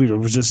thought this movie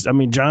was just. I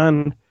mean,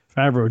 Jon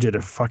Favreau did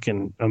a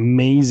fucking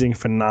amazing,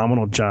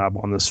 phenomenal job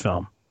on this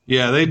film.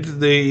 Yeah,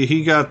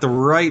 he got the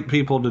right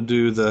people to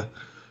do the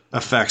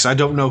effects. I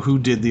don't know who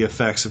did the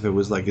effects, if it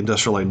was like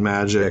Industrial Light and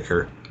Magic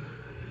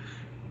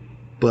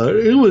but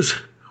it was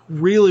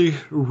really,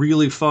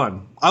 really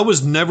fun. I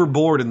was never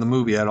bored in the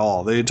movie at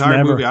all. The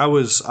entire movie, I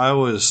was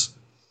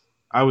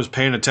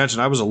paying attention.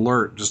 I was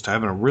alert, just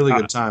having a really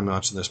good time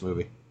watching this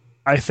movie.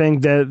 I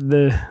think that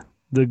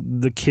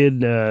the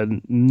kid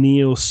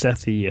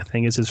NEOZAZ, I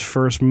think it's his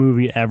first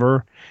movie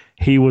ever.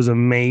 He was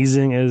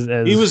amazing as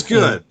he was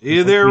good.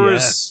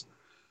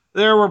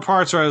 There were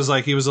parts where I was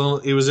like he was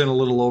in a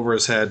little over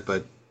his head,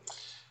 but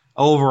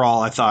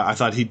overall I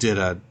thought he did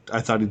a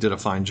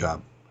fine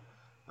job.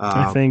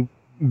 I think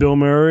Bill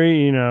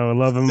Murray, I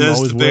love him as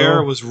always. The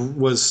bear will.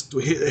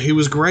 he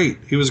was great.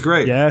 He was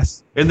great.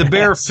 Yes, and the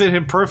bear fit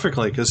him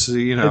perfectly because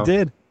it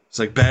did. It's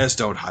like bears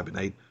don't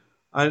hibernate.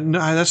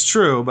 That's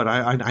true, but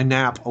I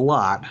nap a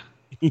lot.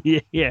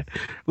 Yeah.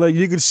 Like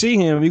you could see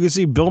him. You could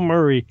see Bill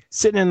Murray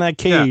sitting in that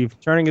cave,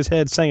 turning his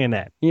head, saying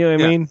that. You know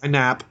what I mean? I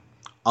nap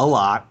a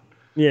lot.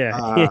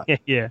 Yeah.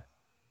 Yeah.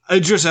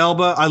 Idris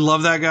Elba, I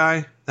love that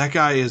guy. That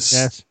guy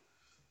is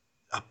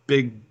a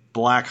big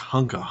black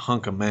hunk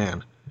of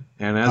man.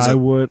 And I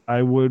would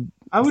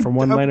for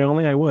one night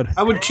only. I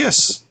would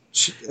kiss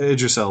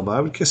Idris Elba. I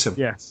would kiss him.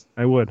 Yes,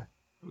 I would.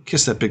 I would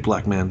kiss that big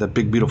black man. That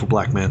big beautiful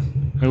black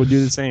man. I would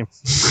do the same.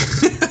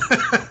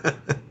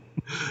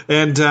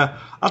 And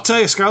I'll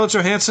tell you, Scarlett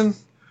Johansson,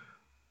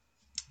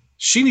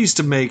 she needs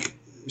to make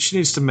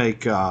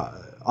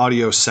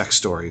audio sex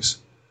stories.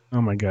 Oh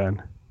my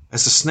god!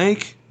 As a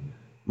snake,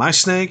 my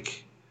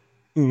snake.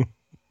 I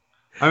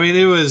mean,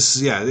 it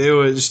was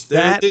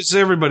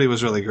everybody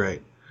was really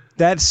great.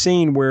 That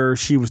scene where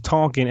she was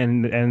talking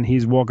and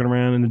he's walking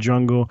around in the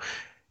jungle.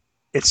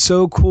 It's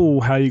so cool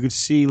how you could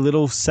see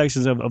little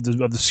sections of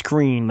the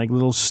screen, like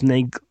little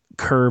snake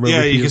curve.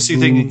 Yeah, you can see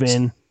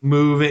things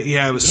moving.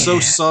 Yeah, it was so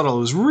subtle. It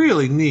was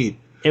really neat.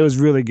 It was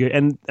really good.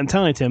 And I'm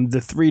telling you, Tim, the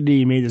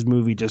 3D made this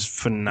movie just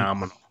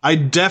phenomenal. I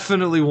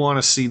definitely want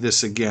to see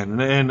this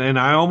again. And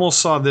I almost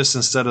saw this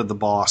instead of The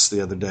Boss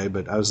the other day,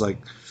 but I was like...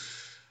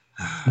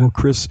 Well,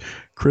 Chris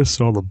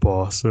saw The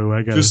Boss, so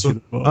I got to see The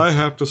Boss. I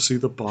have to see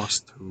The Boss,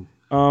 too.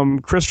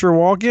 Christopher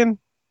Walken,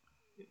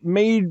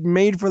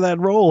 made for that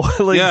role.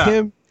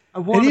 Him.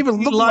 It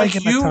even looked like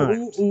him at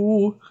times.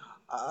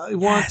 I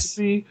want to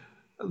be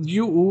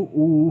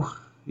you.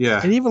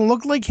 Yeah. It even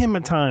looked like him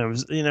at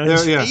times.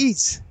 His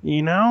face,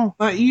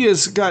 My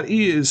ears got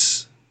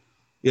ears.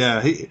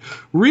 Yeah.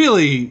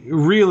 Really,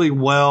 really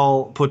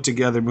well put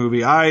together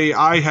movie.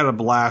 I had a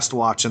blast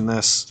watching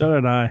this. So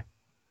did I.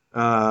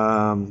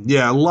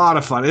 Yeah, a lot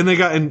of fun. And they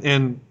got,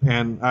 and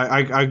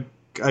I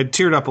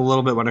teared up a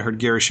little bit when I heard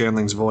Gary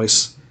Shandling's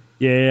voice.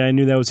 Yeah, I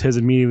knew that was his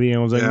immediately. I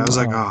was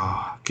like,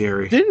 oh,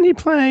 Gary. Didn't he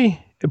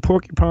play a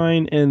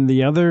porcupine in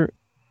the other?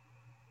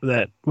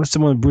 What's the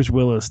one with Bruce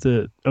Willis?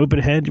 The Open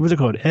Hedge? What's it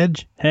called?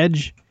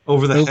 Hedge?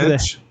 Over the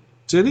Hedge?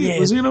 Did he? Yeah.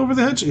 Was he in Over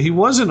the Hedge? He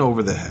wasn't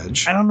Over the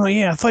Hedge. I don't know.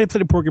 Yeah, I thought he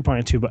played a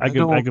porcupine too, but I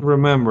could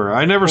remember.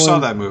 I never saw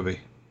that movie.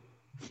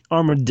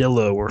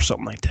 Armadillo or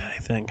something like that, I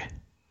think.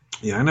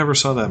 Yeah, I never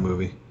saw that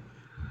movie.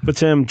 But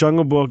Tim,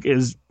 Jungle Book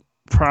is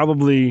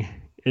probably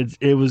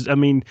it was. I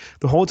mean,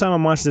 the whole time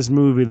I'm watching this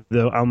movie,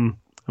 though, I'm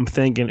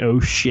thinking, oh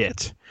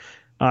shit,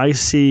 I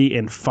see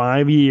in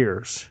 5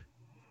 years.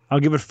 I'll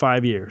give it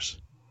 5 years.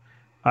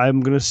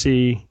 I'm gonna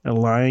see a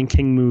Lion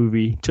King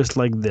movie just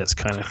like this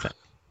kind of thing.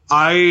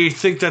 I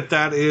think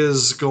that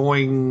is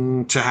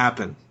going to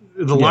happen.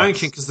 Lion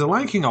King, because the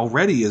Lion King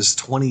already is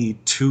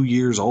 22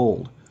 years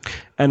old.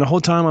 And the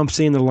whole time I'm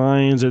seeing the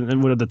lions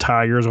and what are the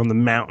tigers on the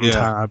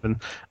mountaintop, and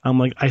I'm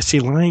like, I see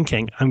Lion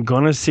King. I'm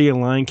gonna see a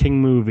Lion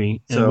King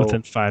movie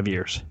within 5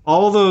 years.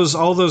 All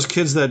those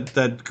kids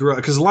that grew up,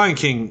 because Lion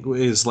King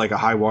is like a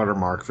high water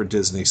mark for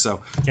Disney,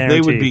 so Guaranteed.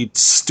 They would be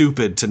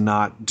stupid to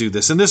not do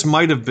this. And this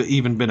might have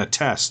even been a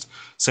test,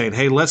 saying,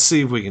 "Hey, let's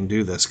see if we can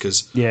do this."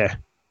 Because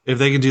if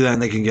they can do that,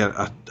 and they can get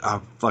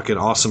a fucking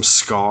awesome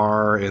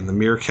Scar and the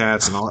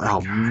meerkats and all,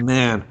 oh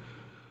man.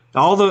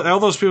 all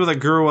those people that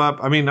grew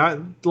up. I mean,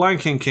 Lion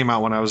King came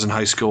out when I was in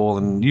high school,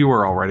 and you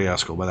were already out of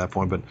school by that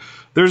point. But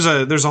there's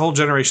a whole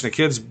generation of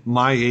kids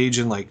my age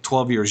and like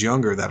 12 years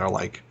younger that are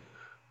like,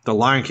 the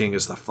Lion King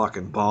is the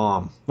fucking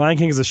bomb. Lion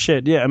King is the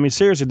shit. Yeah, I mean,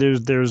 seriously,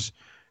 there's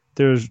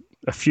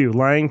a few: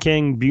 Lion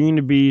King, Beauty and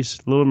the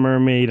Beast, Little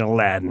Mermaid,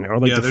 Aladdin, or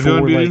like they're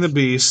doing Beauty and the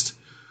Beast.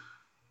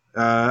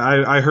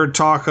 I heard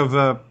talk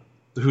of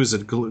who's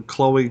it?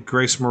 Chloe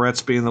Grace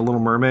Moretz being the Little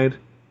Mermaid.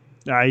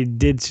 I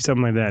did see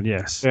something like that.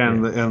 Yes,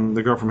 and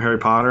the girl from Harry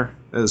Potter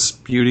as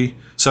Beauty.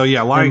 So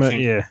yeah, Lion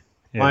King. Yeah.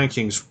 Lion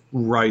King's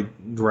right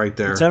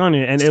there. I'm telling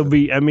you, and it'll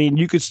be. I mean,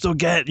 you could still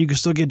get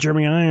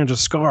Jeremy Irons or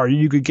Scar.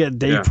 You could get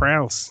Dave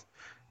Prowse.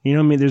 You know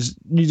what I mean?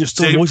 You just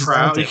still Dave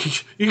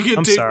Prowse. You can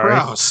get Dave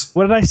Prowse.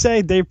 What did I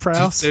say? Dave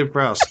Prowse. Dave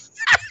Prowse.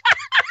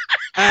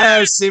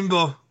 Oh,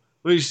 Simba.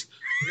 Fucking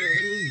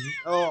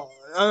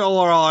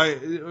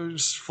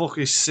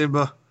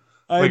Simba.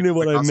 I knew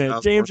what I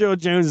meant. James Earl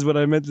Jones is what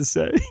I meant to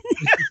say.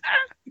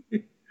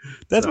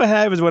 That's what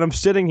happens when I'm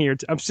sitting here.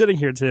 I'm sitting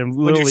here, Tim.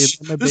 Literally, this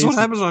is what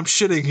happens when I'm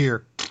shitting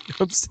here.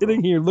 I'm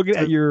sitting here looking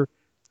at your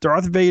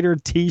Darth Vader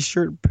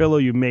T-shirt pillow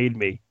you made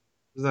me.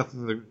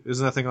 Isn't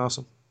that thing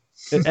awesome?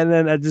 And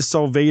then I just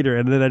saw Vader,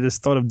 and then I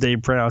just thought of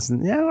Dave Prowse,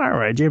 and all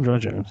right, James Earl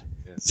Jones,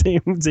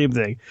 same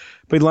thing.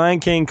 But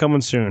Lion King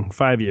coming soon,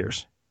 5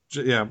 years.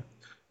 Yeah,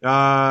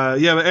 But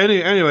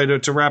anyway,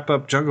 to wrap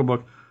up Jungle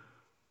Book,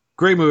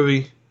 great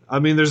movie. I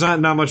mean, there's not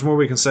much more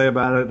we can say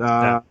about it.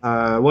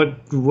 I'll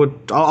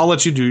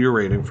let you do your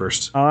rating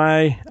first.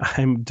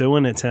 I'm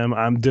doing it, Tim.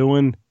 I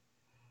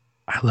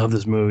love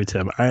this movie,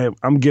 Tim.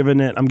 I'm giving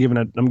it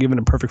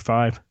a perfect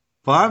 5.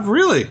 5?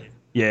 Really?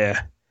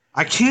 Yeah.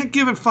 I can't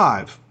give it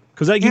 5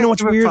 because you know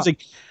what's weird? It's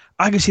like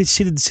I can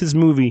see this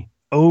movie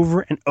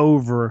over and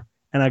over,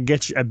 and I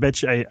bet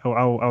you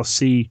I'll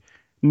see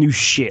new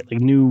shit,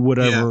 like new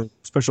whatever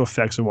special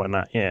effects and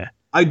whatnot. Yeah.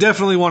 I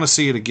definitely want to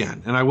see it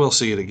again, and I will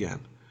see it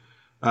again.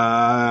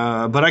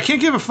 But I can't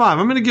give it 5.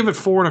 I'm going to give it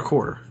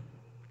 4.25.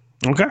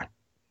 Okay.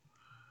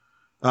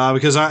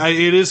 Because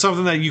it is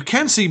something that you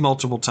can see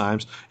multiple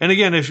times. And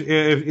again,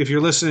 if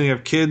you're listening, you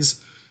have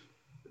kids.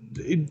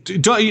 You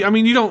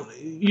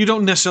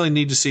don't necessarily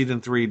need to see it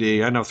in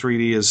 3D. I know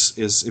 3D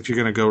is if you're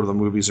going to go to the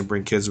movies and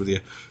bring kids with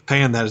you,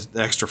 paying that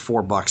extra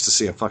 $4 to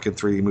see a fucking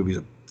 3D movie is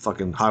a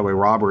fucking highway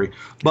robbery.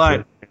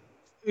 But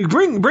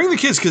bring the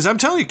kids, because I'm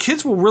telling you,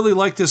 kids will really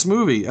like this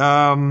movie.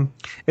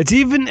 It's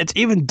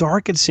even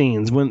dark at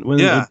scenes when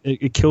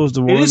it kills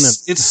the one.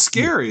 It's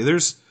scary.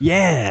 There's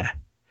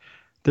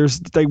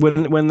like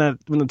when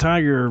the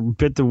tiger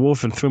bit the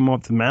wolf and threw him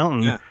off the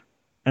mountain. Yeah.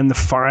 And the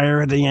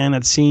fire at the end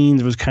at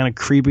scenes was kind of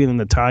creepy, and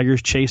the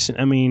tiger's chasing.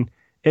 I mean,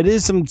 it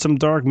is some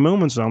dark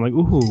moments. I'm like,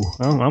 ooh,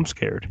 I'm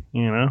scared.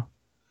 You know?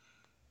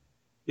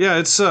 Yeah,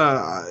 it's.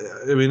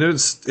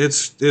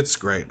 It's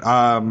great.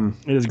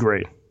 It is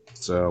great.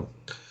 So,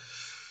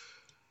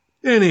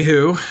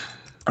 anywho,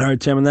 all right,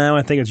 Tim. Now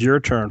I think it's your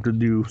turn to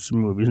do some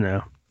movies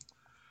now.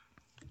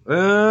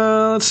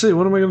 Let's see.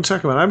 What am I going to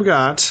talk about? I've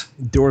got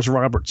Doris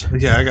Roberts.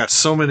 Yeah, I got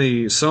so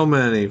many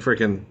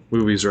freaking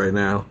movies right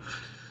now.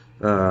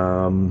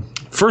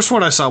 First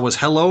one I saw was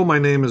 "Hello, my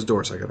name is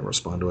Doris." I got to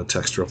respond to a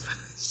text real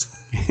fast.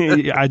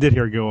 I did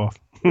hear it go off.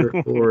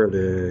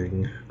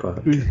 Recording.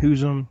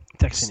 Who's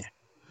texting you?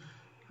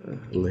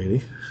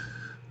 Lady.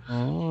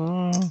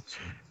 Oh,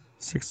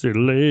 sexy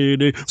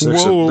lady.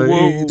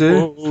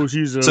 Whoa,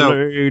 she's a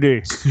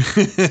lady.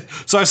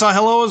 So I saw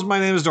 "Hello, my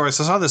name is Doris."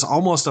 I saw this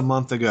almost a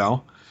month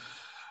ago.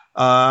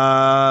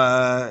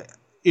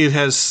 It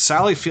has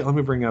Sally Field. Let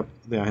me bring up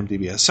the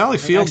IMDb. It has Sally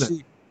Field.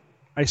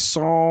 I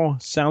saw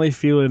Sally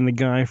Field and the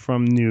guy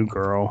from New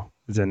Girl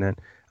is in it.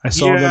 I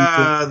saw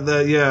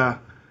them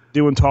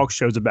doing talk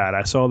shows about it.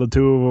 I saw the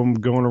two of them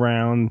going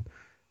around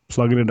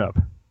plugging it up.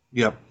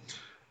 Yep.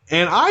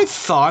 And I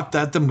thought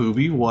that the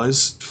movie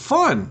was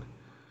fun.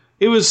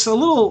 It was a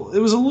little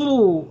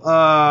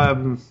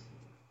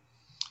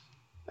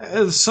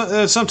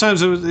sometimes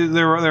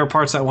there were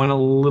parts that went a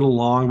little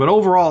long, but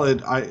overall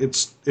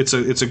it's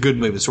a good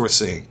movie. It's worth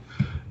seeing.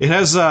 It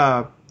has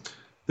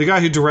the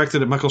guy who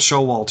directed it, Michael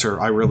Showalter,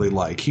 I really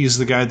like. He's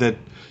the guy that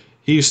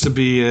he used to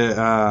be he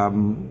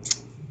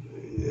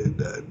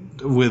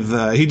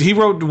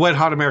wrote Wet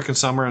Hot American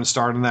Summer and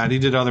starred in that. He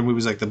did other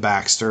movies like The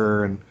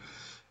Baxter and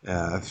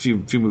a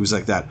few movies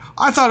like that.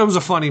 I thought it was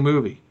a funny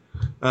movie.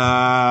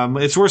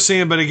 It's worth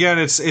seeing, but again,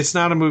 it's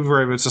not a movie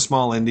where it's a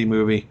small indie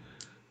movie.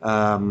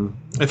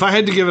 If I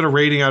had to give it a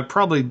rating, I'd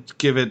probably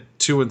give it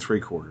 2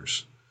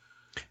 3/4.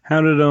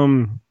 How did I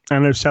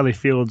know Sally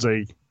Field's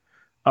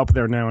up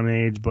there now in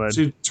age, but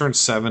she turned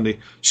 70.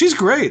 She's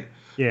great.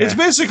 Yeah. It's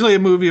basically a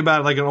movie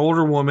about like an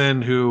older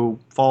woman who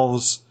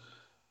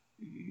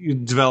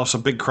develops a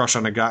big crush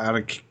on a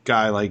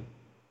guy like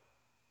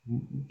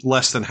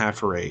less than half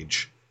her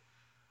age.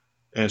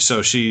 And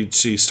so she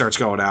starts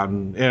going out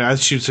and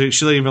she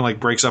even like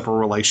breaks up her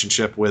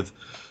relationship with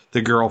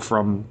the girl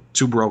from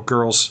Two Broke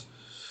Girls.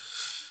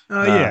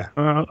 Oh yeah.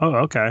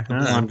 Okay. The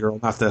blonde girl,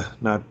 not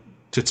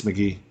Tits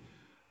McGee.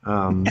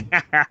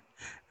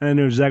 I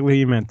knew exactly what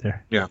you meant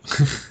there. Yeah.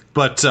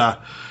 But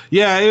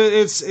Yeah,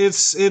 it's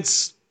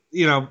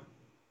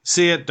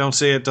see it, don't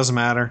see it, doesn't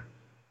matter.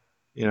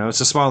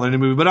 It's a smaller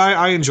movie, but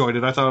I enjoyed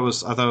it. I thought it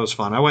was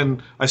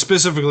fun. I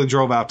specifically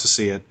drove out to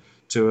see it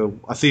to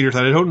a theater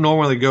that I don't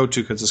normally go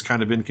to because it's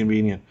kind of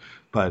inconvenient,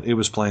 but it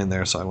was playing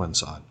there, so I went and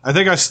saw it. I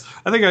think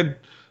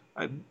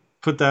I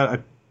put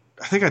that.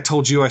 I think I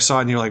told you I saw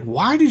it, and you're like,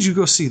 "Why did you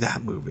go see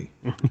that movie?"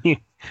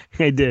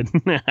 I did.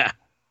 You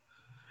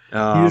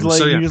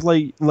just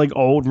like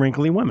old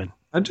wrinkly women.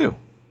 I do.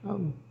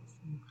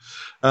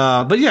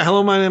 But yeah,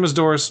 Hello, My Name is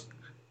Doris.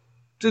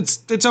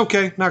 It's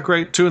okay, not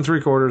great. 2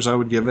 3/4 I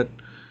would give it.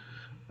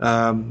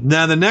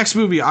 Now the next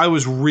movie I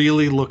was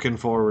really looking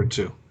forward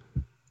to.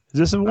 Is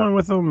this the one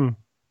with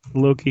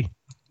Loki?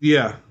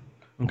 Yeah.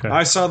 Okay.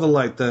 I saw the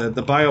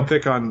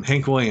biopic on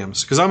Hank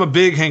Williams because I'm a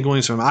big Hank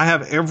Williams fan. I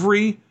have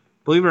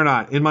believe it or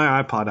not, in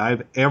my iPod, I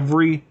have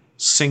every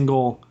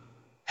single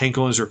Hank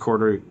Williams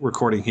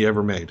recording he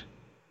ever made.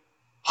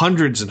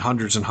 Hundreds and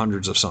hundreds and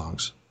hundreds of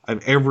songs. I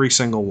have every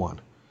single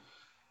one.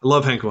 I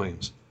love Hank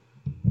Williams.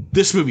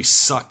 This movie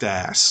sucked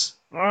ass.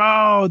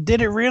 Oh,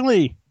 did it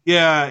really?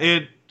 Yeah,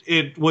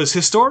 it was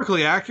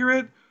historically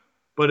accurate,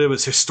 but it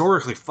was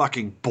historically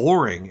fucking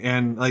boring.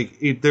 And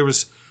it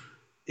was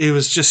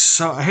just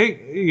so.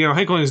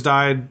 Hank Williams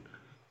died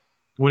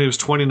when he was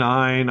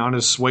 29 on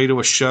his way to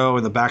a show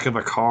in the back of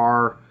a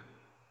car,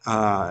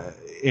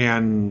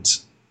 and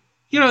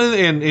he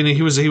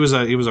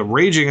was a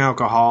raging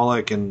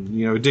alcoholic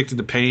and addicted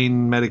to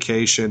pain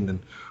medication and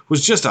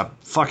was just a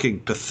fucking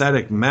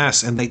pathetic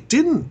mess. And they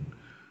didn't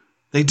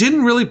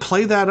really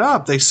play that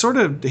up.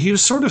 He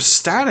was sort of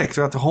static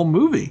throughout the whole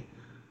movie.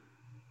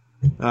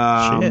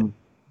 Shit.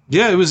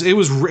 Yeah, it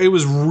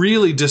was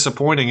really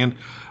disappointing. And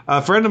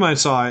a friend of mine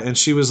saw it, and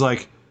she was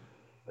like,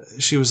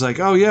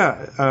 "Oh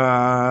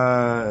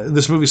yeah,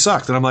 this movie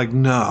sucked." And I'm like,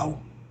 "No."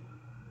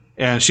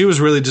 And she was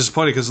really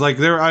disappointed because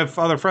I have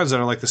other friends that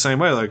are like the same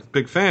way, like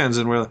big fans,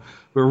 and we're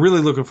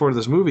really looking forward to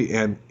this movie.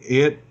 And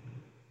it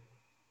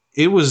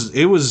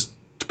was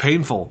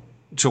painful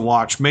to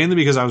watch, mainly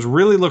because I was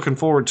really looking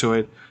forward to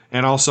it,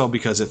 and also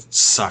because it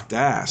sucked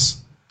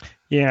ass.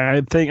 Yeah,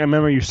 I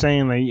remember you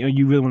saying that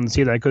you really want to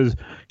see that because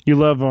you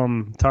love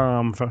Tom,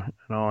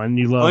 and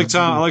you love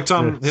I like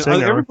Tom.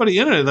 Everybody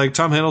in it, like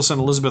Tom Hiddleston,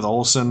 Elizabeth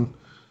Olsen,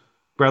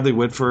 Bradley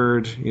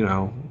Whitford.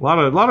 A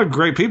lot of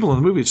great people in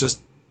the movie. It's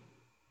just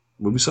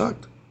the movie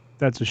sucked.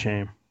 That's a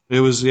shame. It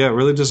was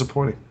really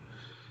disappointing.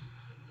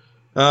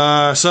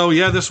 So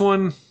yeah, this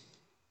one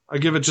I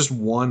give it just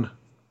 1.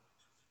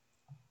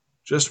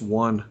 Just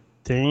 1.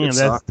 Damn,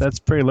 that's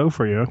pretty low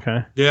for you.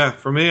 Okay. Yeah,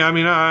 for me, I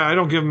mean, I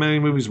don't give many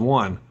movies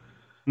 1.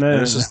 No,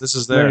 this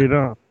is there. No, you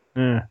don't.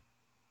 Yeah.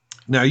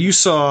 Now you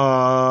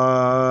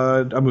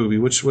saw a movie.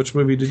 Which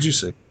movie did you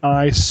see?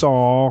 I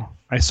saw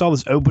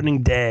this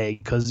opening day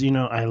because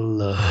I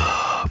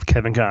love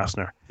Kevin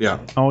Costner. Yeah.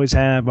 Always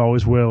have,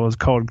 always will. It's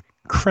called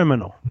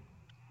Criminal.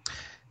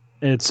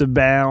 It's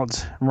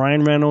about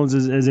Ryan Reynolds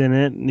is in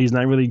it, and he's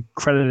not really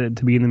credited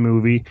to be in the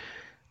movie.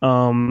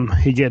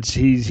 He gets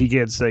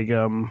like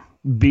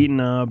beaten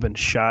up and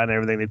shot and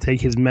everything. They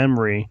take his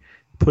memory,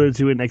 put it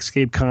to an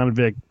escaped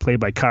convict played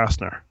by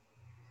Costner.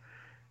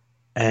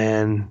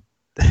 And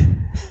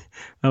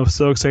I was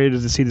so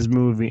excited to see this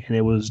movie, and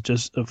it was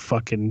just a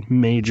fucking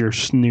major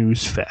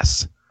snooze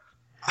fest.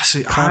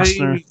 I'm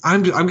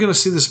going to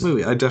see this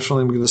movie. I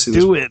definitely am going to see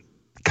this movie. Do it.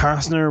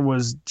 Costner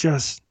was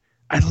just...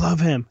 I love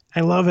him.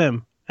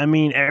 I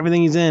mean,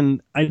 everything he's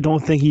in, I don't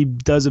think he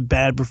does a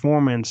bad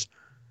performance.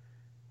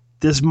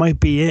 This might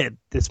be it.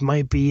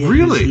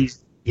 Really?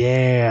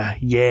 Yeah.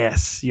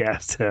 Yes,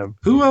 Tim.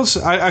 Who else?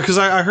 Because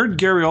I heard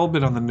Gary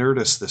Oldman on the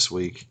Nerdist this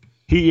week.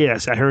 I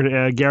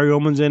heard Gary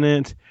Oldman's in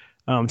it.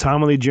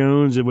 Tommy Lee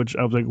Jones, which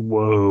I was like,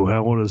 whoa,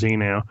 how old is he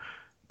now?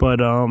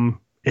 But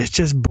it's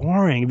just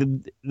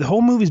boring. The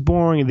whole movie's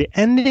boring. The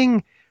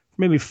ending,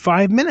 maybe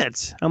 5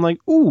 minutes. I'm like,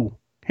 ooh,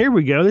 here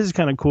we go. This is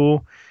kind of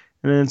cool.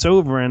 And then it's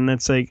over, and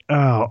it's like,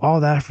 oh, all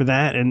that for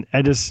that. And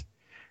I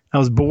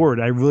was bored.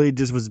 I really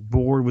just was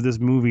bored with this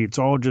movie. It's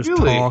all just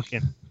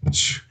talking.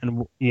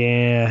 And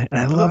yeah, and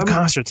I love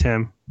Costner,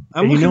 Tim.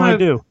 And I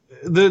do.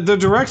 The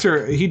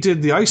director, he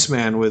did The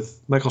Iceman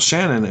with Michael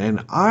Shannon,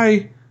 and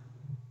I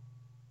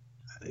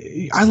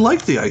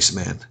like The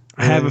Iceman.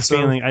 I have a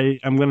feeling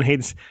I'm going to hate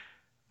this.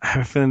 I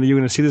have a feeling that you're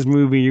going to see this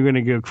movie. You're going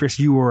to go, Chris,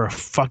 you were a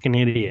fucking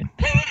idiot.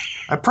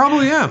 I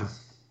probably am.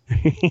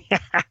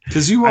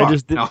 Because you are. I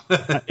just didn't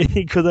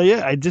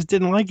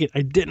like it.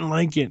 I didn't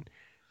like it.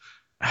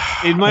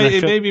 It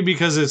may be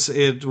because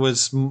it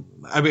was.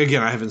 I mean,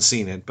 again, I haven't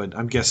seen it, but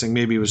I'm guessing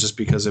maybe it was just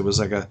because it was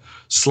like a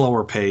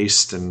slower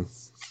paced and.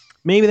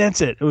 Maybe that's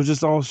it. It was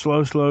just all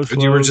slow.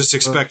 And you were just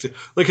expecting,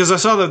 because I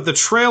saw that the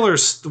trailer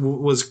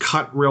was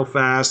cut real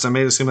fast. I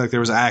made it seem like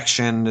there was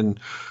action and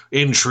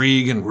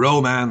intrigue and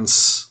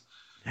romance.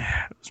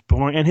 Yeah, it was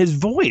boring, and his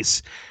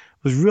voice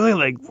was really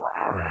like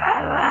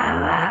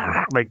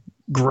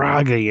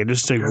groggy and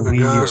just like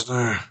weird.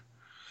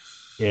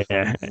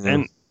 Yeah,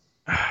 and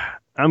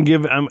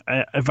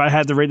if I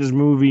had to rate this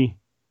movie,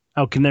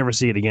 I could never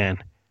see it again.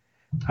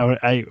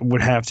 I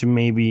would have to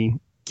maybe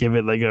give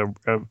it like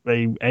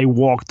a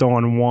walked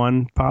on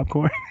one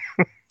popcorn.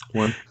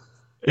 One.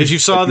 If you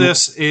saw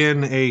this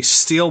in a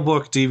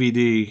Steelbook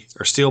DVD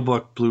or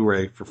Steelbook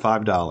Blu-ray for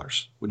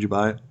 $5, would you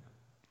buy it?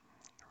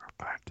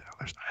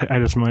 $5. I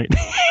just might.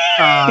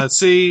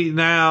 See,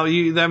 now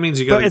that means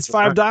you got. But it's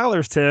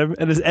 $5, Tim,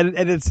 and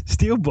it's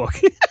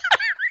Steelbook.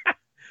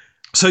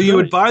 So you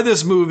would buy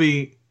this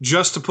movie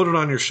just to put it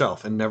on your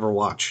shelf and never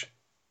watch.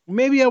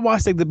 Maybe I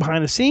watched like the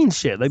behind the scenes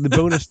shit, like the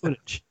bonus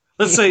footage.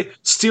 Let's say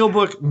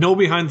Steelbook, no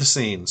behind the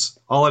scenes.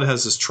 All it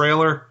has is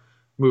trailer,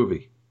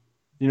 movie.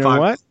 You know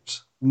what?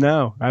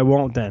 No, I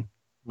won't then.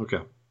 Okay.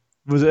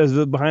 Was as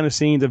the behind the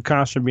scenes of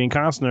Costner being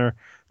Costner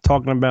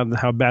talking about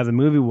how bad the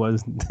movie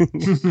was,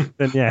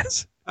 then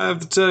yes. I have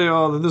to tell you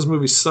all that this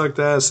movie sucked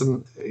ass,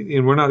 and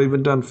we're not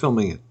even done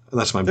filming it.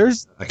 That's my.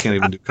 I can't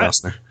even do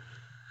Costner.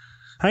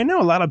 I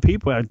know a lot of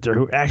people out there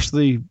who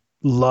actually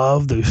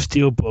love the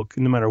Steelbook.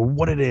 No matter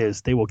what it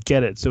is, they will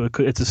get it. So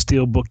it's a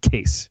Steelbook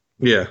case.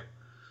 Yeah.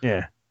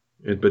 Yeah.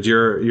 But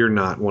you're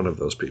not one of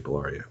those people,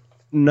 are you?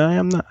 No, I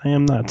am not. I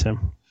am not,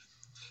 Tim.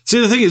 See,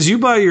 the thing is, you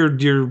buy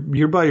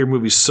your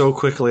movies so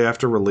quickly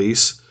after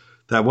release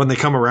that when they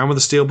come around with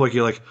a Steelbook,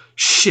 you're like,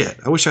 shit,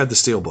 I wish I had the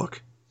Steelbook.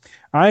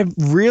 I've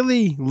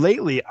really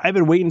lately I've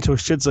been waiting until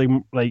shit's like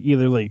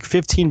either like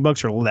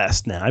 $15 or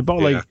less now. I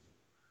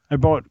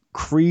bought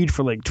Creed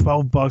for like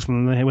 $12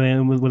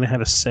 when they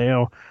had a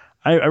sale.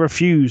 I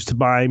refuse to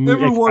buy.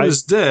 Everyone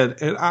is dead,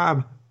 and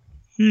I'm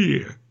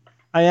here.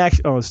 I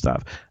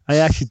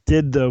actually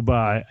did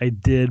buy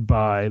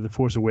The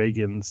Force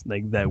Awakens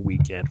like that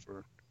weekend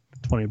for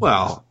 $20.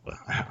 Well,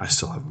 I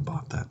still haven't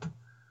bought that.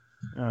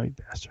 Oh, you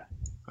bastard!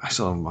 I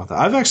still haven't bought that.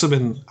 I've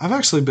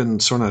actually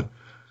been sort of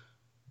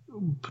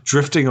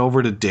drifting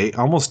over to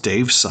almost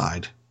Dave's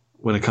side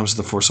when it comes to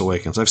The Force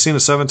Awakens. I've seen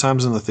it 7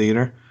 times in the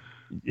theater,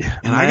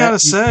 and I gotta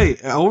say,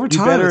 over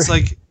time, it's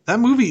like that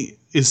movie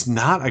is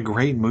not a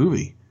great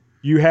movie.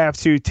 You have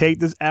to take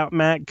this out,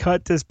 Matt.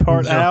 Cut this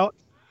part out.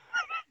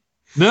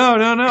 No.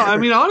 I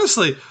mean,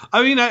 honestly,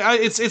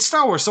 it's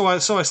Star Wars, so I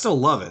still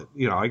love it.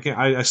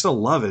 I still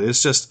love it.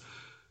 It's just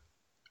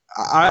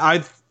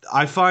I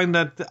find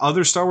that the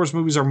other Star Wars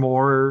movies are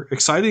more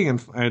exciting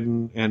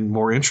and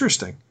more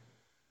interesting.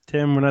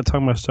 Tim, we're not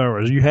talking about Star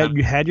Wars. You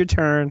had your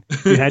turn.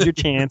 You had your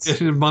chance.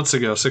 6 months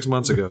ago.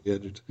 Months ago.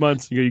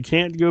 You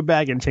can't go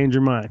back and change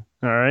your mind.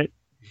 All right.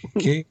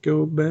 Can't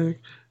go back.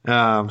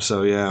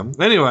 So yeah.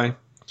 Anyway.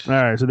 All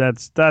right. So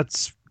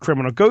that's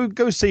criminal.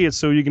 Go see it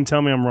so you can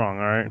tell me I'm wrong.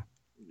 All right.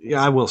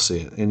 Yeah, I will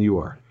see it, and you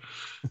are.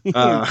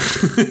 No.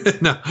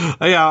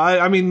 Yeah.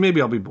 I mean,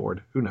 maybe I'll be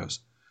bored. Who knows?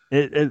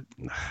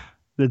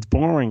 It's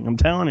boring. I'm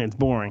telling you, it's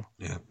boring.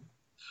 Yeah.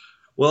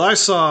 Well, I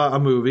saw a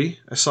movie.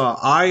 I saw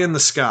Eye in the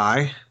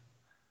Sky,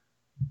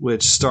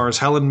 which stars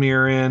Helen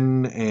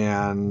Mirren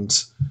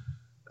and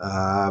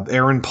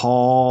Aaron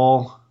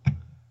Paul.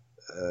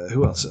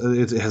 Who else?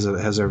 It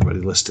has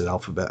everybody listed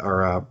alphabet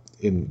or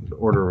in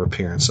order of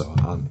appearance. So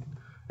on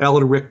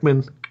Alan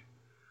Rickman.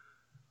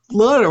 A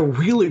lot of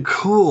really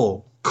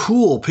cool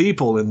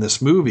people in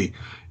this movie,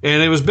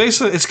 and it was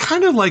basically it's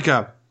kind of like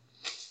a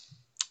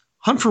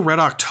Hunt for Red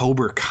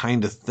October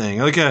kind of thing,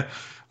 like a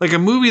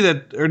movie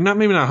that, or not,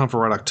 maybe not Hunt for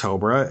Red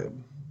October.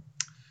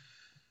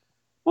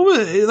 What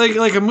was it,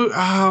 like a movie?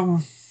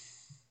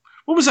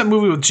 What was that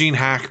movie with Gene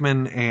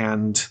Hackman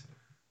and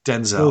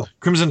Denzel?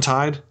 Crimson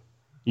Tide.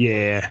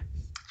 Yeah,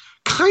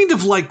 kind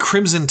of like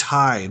Crimson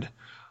Tide.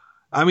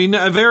 I mean,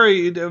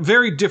 very,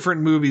 very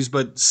different movies,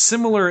 but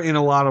similar in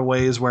a lot of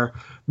ways where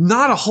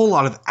not a whole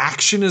lot of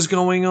action is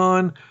going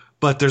on,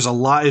 but there's a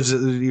lot.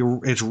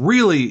 It's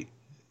really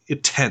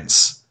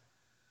intense.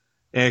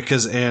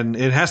 And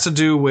it has to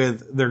do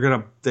with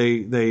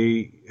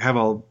they have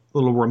a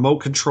little remote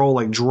control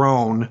like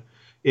drone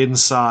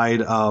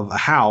inside of a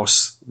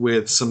house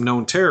with some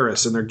known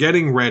terrorists, and they're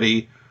getting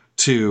ready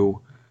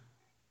to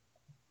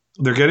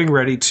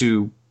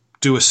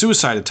do a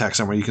suicide attack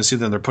somewhere. You can see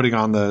them. They're putting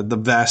on the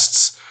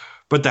vests,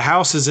 but the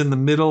house is in the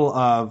middle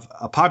of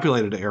a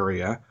populated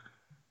area.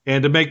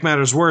 And to make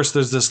matters worse,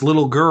 there's this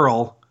little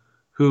girl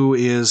who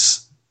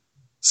is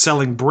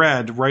selling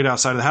bread right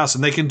outside of the house,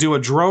 and they can do a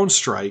drone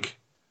strike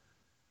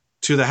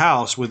to the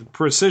house with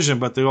precision.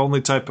 But the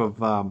only type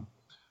of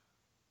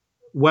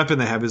weapon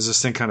they have is this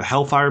thing, kind of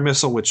Hellfire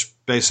missile, which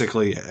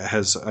basically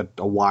has a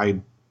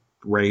wide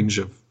range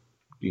of,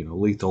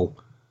 lethal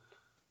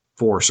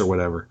force or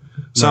whatever.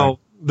 So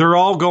they're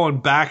all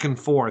going back and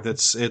forth.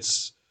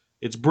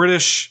 It's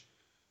British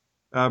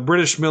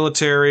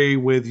military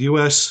with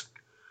U.S.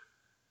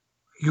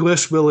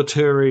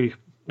 military,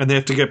 and they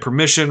have to get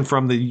permission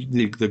from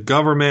the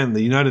government,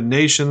 the United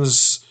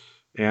Nations,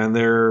 and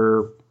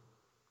they're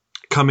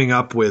coming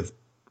up with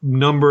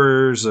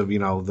numbers of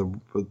the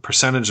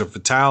percentage of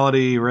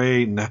fatality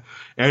rate, and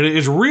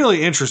it's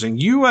really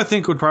interesting. I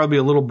think would probably be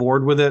a little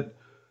bored with it.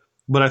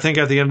 But I think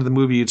at the end of the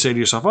movie, you'd say to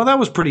yourself, "Oh, that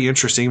was pretty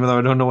interesting," even though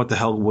I don't know what the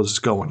hell was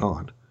going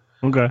on.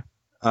 Okay.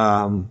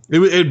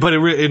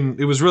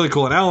 It was really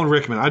cool. And Alan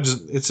Rickman,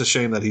 it's a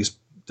shame that he's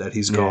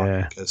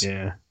gone because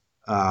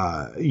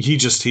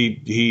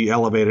he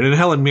elevated. And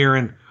Helen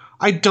Mirren,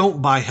 I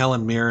don't buy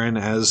Helen Mirren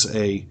as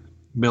a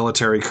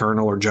military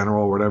colonel or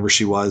general or whatever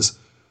she was.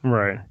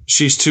 Right.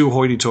 She's too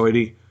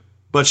hoity-toity,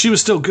 but she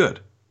was still good.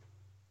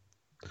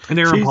 And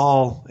Aaron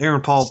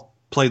Paul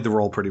played the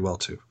role pretty well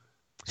too.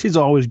 She's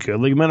always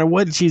good. Like no matter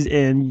what she's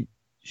in,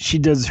 she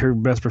does her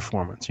best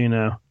performance. You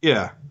know.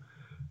 Yeah.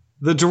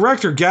 The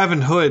director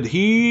Gavin Hood,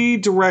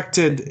 he's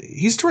directed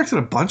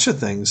a bunch of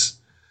things.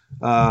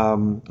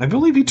 I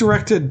believe he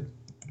directed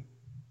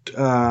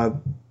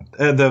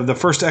the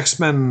first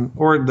X-Men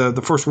or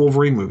the first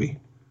Wolverine movie.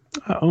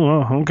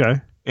 Oh,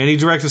 okay. And he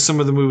directed some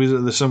of the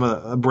movies, some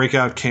of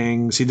Breakout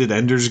Kings. He did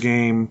Ender's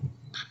Game.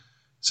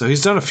 So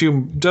he's done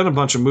a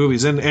bunch of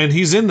movies, and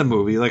he's in the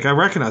movie. Like I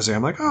recognize him.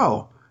 I'm like,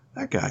 oh,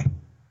 that guy.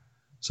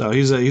 So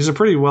he's a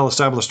pretty well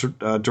established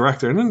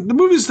director, and then the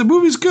movie's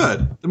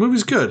good. The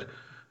movie's good.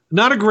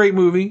 Not a great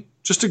movie,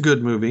 just a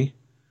good movie.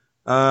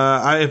 If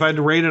I had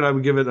to rate it, I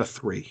would give it a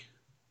 3.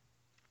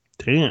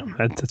 Damn,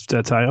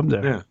 that's high up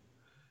there. Yeah.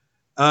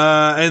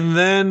 And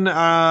then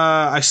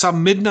I saw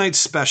Midnight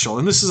Special,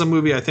 and this is a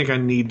movie I think I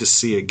need to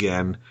see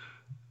again.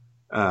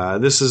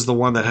 This is the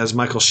one that has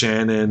Michael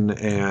Shannon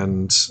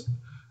and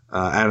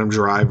Adam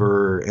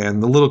Driver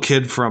and the little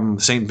kid from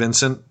St.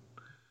 Vincent.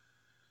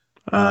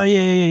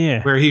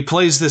 Yeah. Where he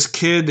plays this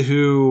kid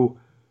who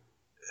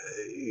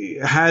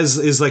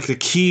is like the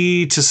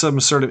key to some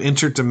sort of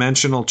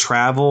interdimensional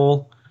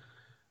travel.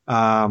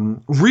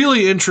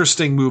 Really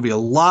interesting movie. A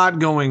lot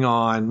going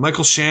on.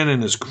 Michael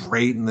Shannon is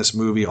great in this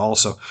movie.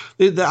 Also,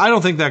 I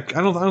don't think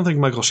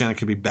Michael Shannon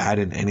can be bad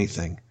in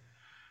anything.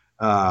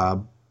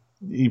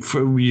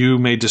 You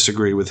may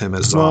disagree with him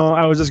as well.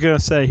 I was just gonna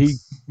say he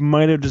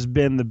might have just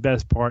been the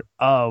best part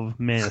of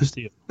Man of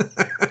Steel.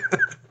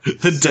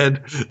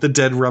 the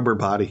dead rubber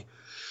body.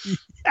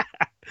 Yeah.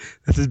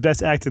 That's his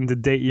best acting to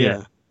date yet.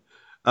 Yeah.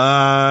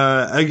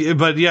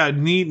 But yeah,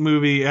 neat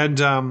movie,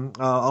 and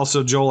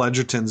also Joel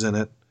Edgerton's in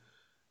it,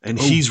 and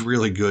he's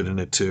really good in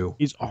it too.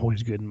 He's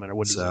always good no matter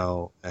what.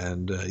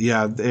 And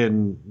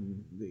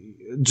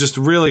just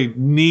really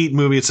neat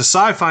movie. It's a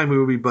sci-fi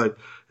movie, but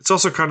it's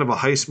also kind of a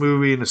heist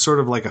movie, and it's sort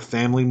of like a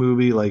family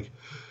movie. Like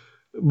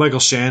Michael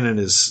Shannon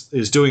is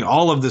doing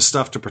all of this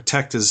stuff to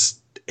protect his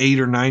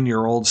 8 or 9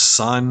 year old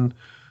son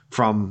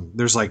from.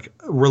 There's like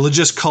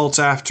religious cults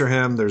after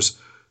him. There's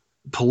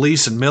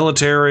police and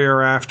military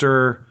are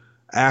after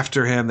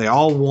him. They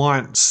all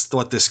want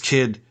what this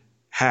kid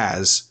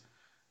has,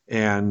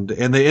 and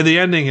the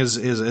ending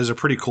is a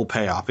pretty cool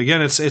payoff.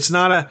 Again, it's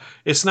not a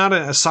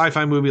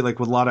sci-fi movie like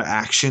with a lot of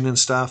action and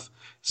stuff.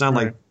 It's not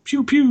like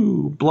pew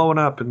pew blowing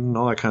up and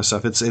all that kind of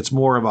stuff. It's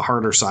more of a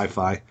harder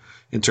sci-fi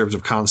in terms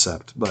of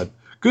concept, but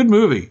good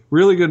movie,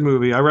 really good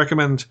movie. I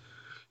recommend.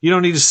 You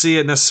don't need to see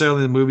it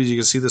necessarily in the movies. You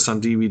can see this on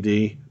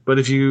DVD, but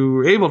if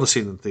you're able to see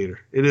it in the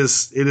theater, it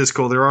is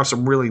cool. There are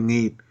some really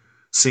neat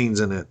scenes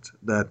in it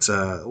that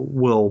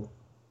will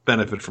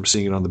benefit from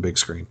seeing it on the big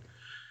screen.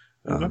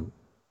 Okay.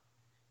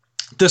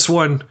 This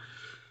one,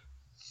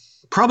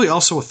 probably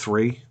also a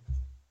 3.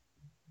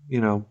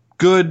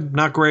 Good,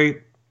 not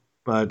great,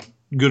 but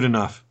good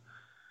enough.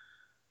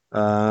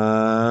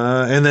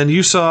 And then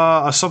you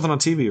saw something on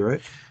TV, right?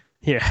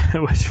 Yeah, it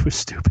was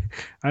stupid.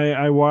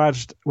 I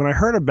watched, when I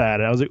heard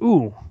about it, I was like,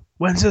 ooh,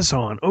 when's this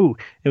on? Ooh,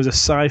 it was a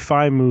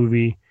sci-fi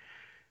movie.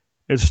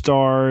 It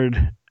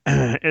starred,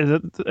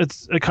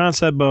 it's a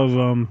concept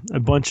of a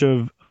bunch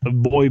of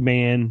boy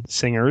band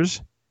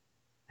singers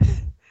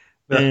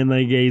and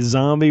like a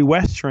zombie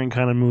western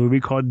kind of movie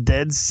called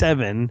Dead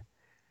 7.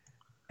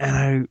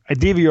 And I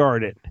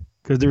DVR'd it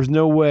because there was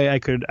no way I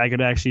could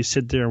actually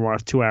sit there and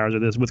watch 2 hours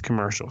of this with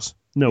commercials.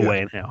 No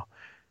way in hell.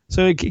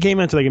 So it came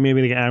out to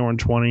maybe an hour and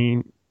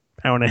 20,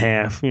 hour and a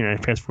half,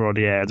 fast forward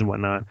the ads and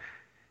whatnot.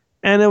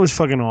 And it was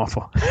fucking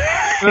awful.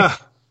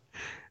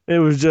 It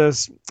was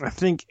just, I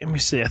think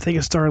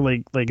it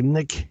started like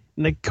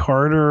Nick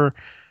Carter,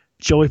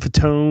 Joey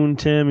Fatone,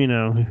 Tim,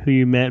 who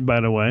you met, by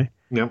the way.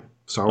 Yep.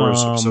 Star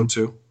Wars episode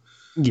 2.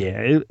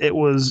 Yeah, it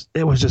was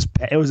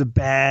a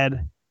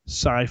bad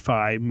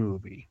sci-fi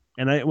movie.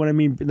 And when I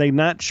mean, like,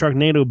 not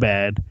Sharknado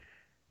bad,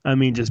 I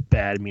mean just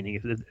bad,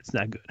 meaning it's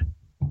not good.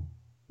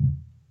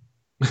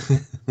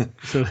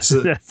 So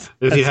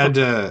if you had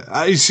to,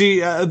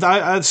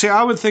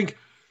 I would think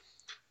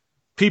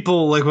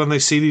people, like, when they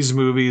see these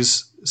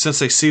movies, since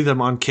they see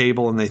them on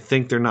cable and they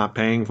think they're not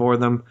paying for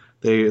them,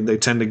 they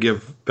tend to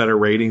give better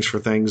ratings for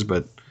things.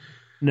 But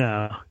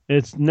no,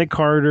 it's Nick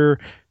Carter,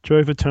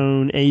 Joey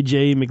Fatone,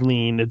 AJ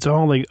McLean. It's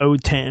all like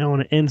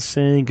O-Town,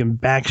 NSYNC, and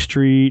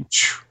Backstreet.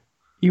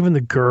 Even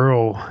the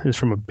girl is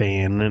from a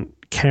band, and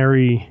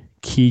Carrie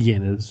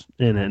Keegan is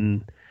in it.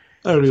 And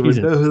I don't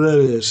even know who that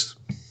is.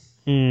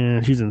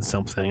 Yeah, she's in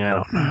something. I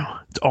don't know.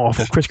 It's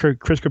awful. Chris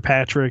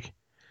Kirkpatrick.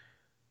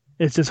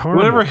 It's just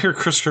horrible. Whenever I hear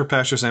Chris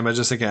Kirkpatrick's name, I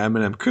just think of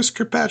Eminem. Chris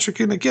Kirkpatrick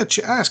gonna get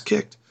your ass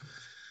kicked.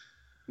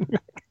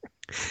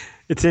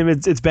 It's him.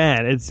 It's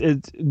bad. It's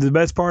the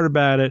best part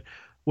about it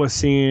was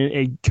seeing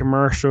a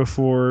commercial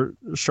for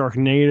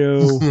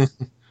Sharknado.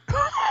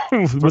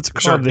 What's it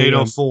called?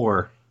 Sharknado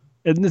 4.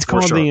 And it's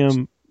called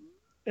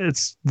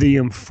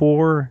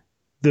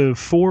the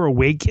 4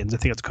 Awakens. I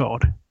think it's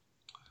called.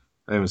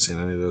 I haven't seen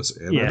any of those,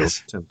 and I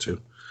Yes. don't intend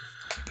to.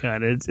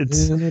 God,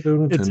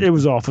 it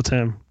was awful,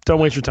 Tim. Don't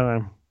waste your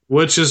time.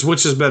 Which is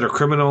better,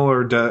 Criminal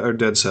or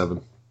Dead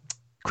 7?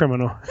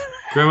 Criminal.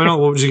 Criminal.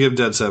 What would you give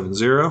Dead 7?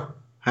 0?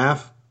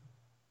 Half?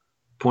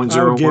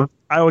 0.01?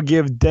 I would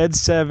give Dead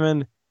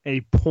 7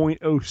 a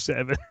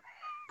 0.07.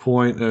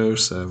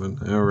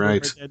 0.07. All right.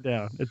 Write that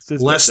down. It's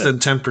just less than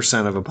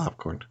 10% of a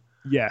popcorn.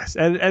 Yes,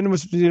 and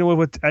what's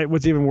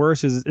even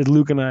worse is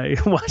Luke and I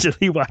watch it.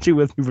 He watched it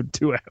with me for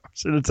 2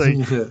 hours, and it's like,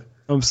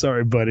 I'm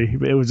sorry, buddy,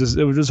 but it was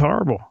just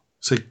horrible.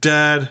 It's like,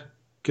 Dad,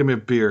 give me a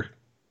beer.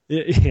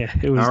 Yeah,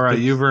 it was. All right,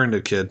 you've earned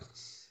it, kid.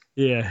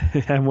 Yeah,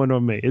 have one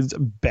on me. It's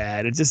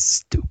bad. It's just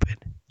stupid.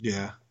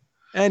 Yeah.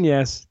 And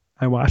yes,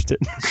 I watched it.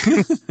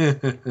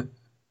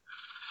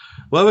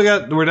 Well,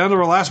 we're down to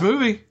our last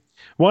movie.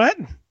 What?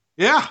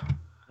 Yeah.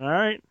 All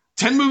right.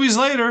 10 movies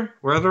later,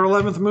 we're at our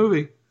 11th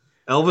movie.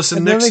 Elvis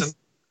and Nixon.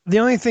 The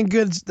only thing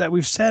good that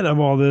we've said of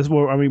all this,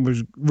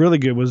 was really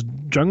good, was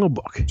Jungle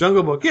Book.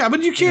 Jungle Book. Yeah,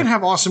 but you can't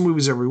have awesome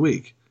movies every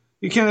week.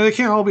 They can't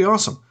all be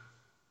awesome.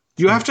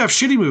 You have to have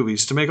shitty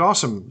movies to make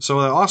awesome,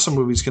 so that awesome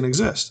movies can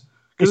exist.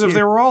 Because if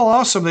they were all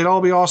awesome, they'd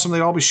all be awesome,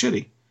 they'd all be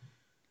shitty.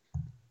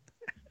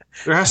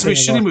 There has to be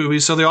shitty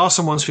movies so the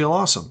awesome ones feel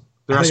awesome.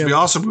 There has to be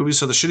awesome movies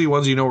so the shitty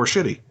ones were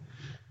shitty.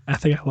 I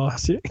think I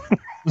lost you.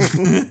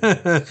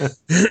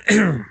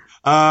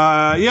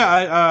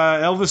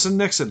 Elvis and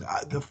Nixon.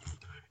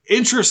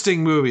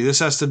 Interesting movie. This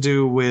has to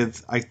do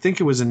with, I think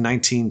it was in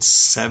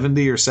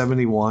 1970 or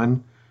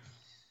 71.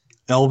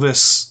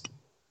 Elvis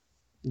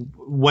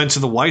went to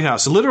the White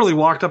House. He literally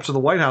walked up to the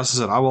White House and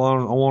said, I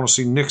want to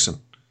see Nixon.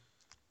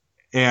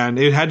 And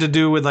it had to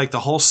do with like the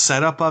whole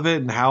setup of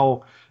it and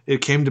how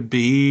it came to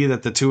be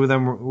that the two of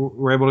them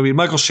were able to be.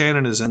 Michael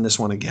Shannon is in this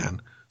one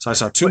again. So I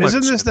saw two. Well,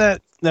 isn't this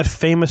that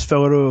famous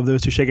photo of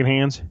those two shaking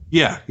hands?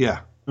 Yeah.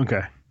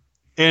 Okay.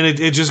 And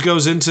it just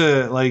goes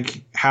into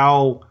like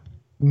how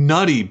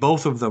nutty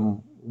both of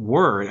them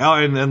were.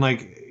 And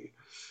like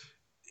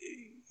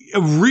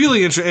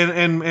really interesting.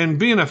 And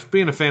being a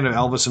fan of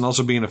Elvis and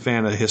also being a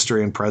fan of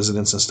history and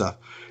presidents and stuff,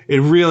 it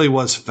really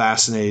was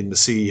fascinating to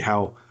see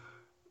how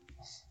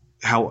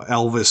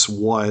Elvis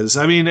was.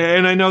 I mean,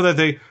 and I know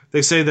that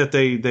they say that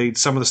they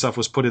some of the stuff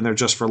was put in there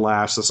just for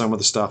laughs, and some of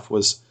the stuff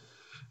was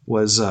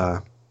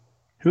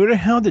who the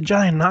hell did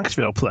Johnny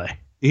Knoxville play?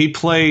 He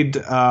played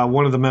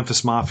one of the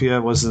Memphis Mafia.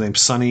 What was his name?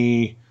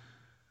 Sonny.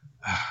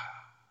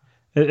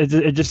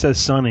 It just says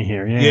Sonny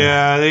here.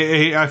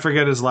 Yeah. I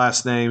forget his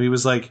last name. He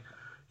was like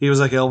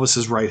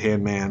Elvis's right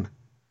hand man.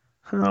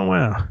 Oh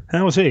wow,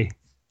 how was he?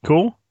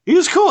 Cool. He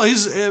was cool.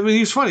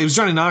 He's funny. He was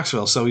Johnny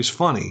Knoxville, so he's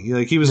funny.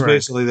 Like he was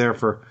basically there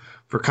for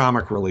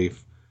comic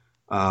relief.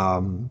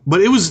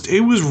 But it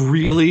was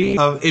really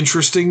an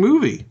interesting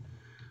movie.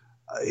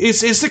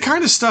 It's the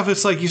kind of stuff.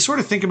 It's like you sort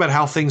of think about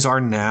how things are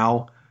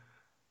now,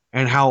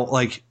 and how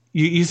like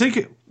you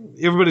think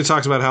everybody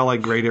talks about how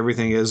like great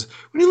everything is.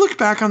 When you look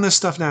back on this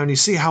stuff now and you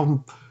see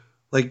how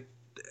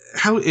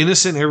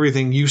innocent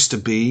everything used to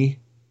be.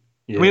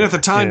 Yeah, I mean, at the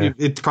time,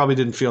 it probably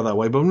didn't feel that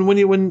way. But when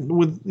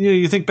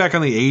you think back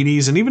on the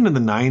 80s and even in the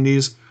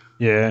 90s,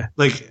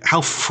 like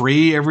how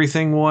free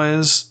everything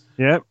was.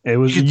 Yep, it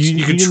was.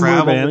 You could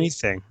travel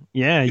anything.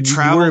 Yeah, you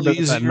travel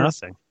about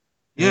nothing.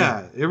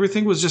 Yeah,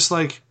 everything was just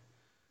like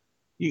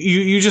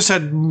you just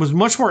had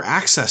much more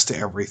access to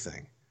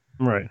everything.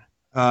 Right.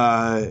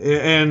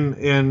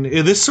 And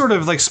this sort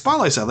of like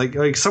spotlights that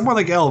like someone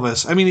like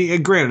Elvis. I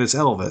mean, granted, it's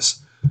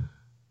Elvis.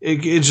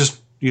 It just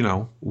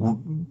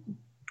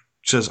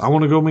says, I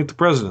want to go meet the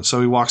president.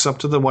 So he walks up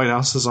to the White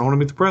House and says, I want to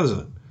meet the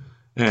president.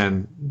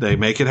 And they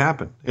make it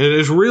happen.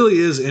 It really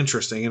is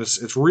interesting, and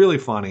it's really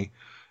funny.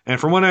 And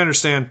from what I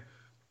understand,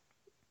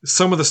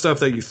 some of the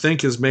stuff that you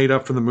think is made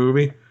up for the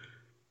movie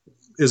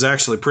is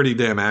actually pretty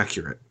damn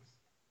accurate.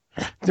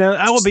 Now,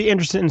 I would be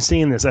interested in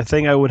seeing this. I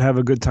think I would have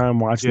a good time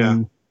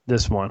watching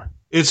this one.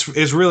 It's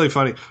really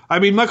funny. I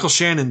mean, Michael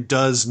Shannon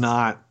does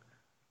not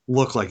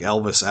look like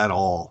Elvis at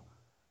all,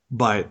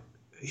 but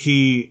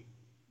you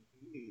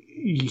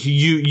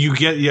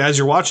get as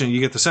you're watching,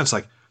 you get the sense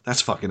like that's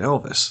fucking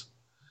Elvis.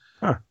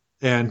 Huh.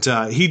 And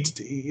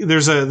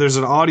there's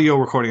an audio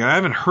recording. I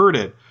haven't heard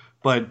it,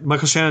 but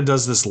Michael Shannon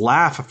does this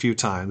laugh a few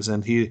times,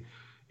 and he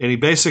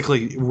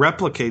basically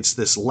replicates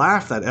this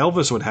laugh that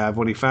Elvis would have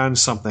when he found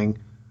something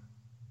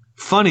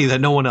funny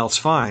that no one else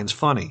finds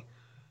funny.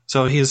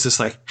 So he has this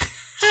like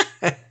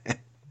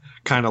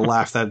kind of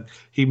laugh that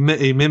he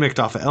mimicked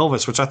off of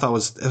Elvis, which I thought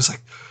was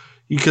like,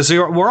 because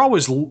we're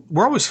always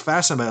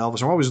fascinated by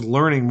Elvis. We're always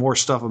learning more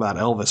stuff about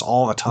Elvis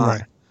all the time.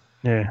 Right.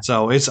 Yeah.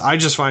 So I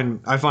just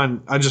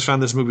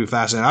found this movie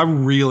fascinating. I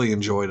really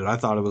enjoyed it. I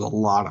thought it was a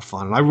lot of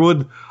fun, and I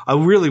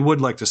really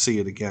would like to see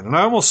it again. And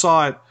I almost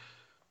saw it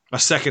a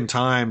second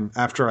time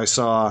after I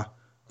saw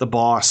The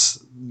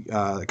Boss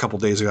a couple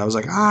days ago. I was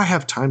like, I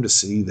have time to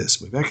see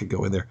this movie. I could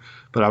go in there,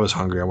 but I was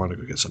hungry. I wanted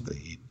to go get something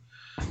to eat.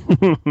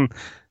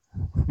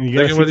 You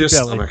got with your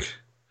stomach.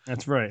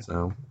 That's right.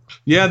 So,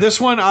 yeah,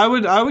 this one I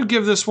would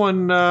give this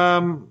one 3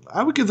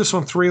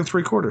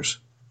 3/4.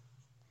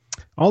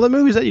 All the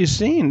movies that you've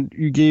seen,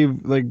 you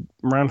gave like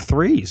around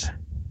 3s.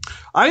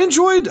 I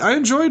enjoyed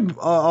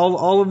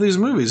all of these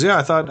movies. Yeah,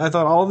 I thought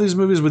all of these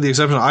movies, with the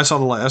exception of I Saw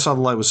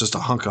the Light was just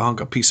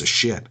a piece of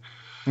shit.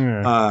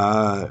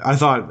 Yeah. I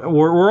thought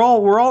we're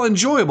all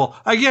enjoyable.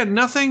 Again,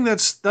 nothing that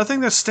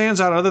stands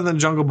out other than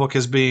Jungle Book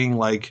as being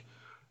like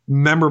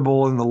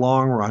memorable in the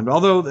long run.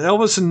 Although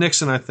Elvis and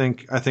Nixon, I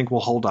think will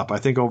hold up. I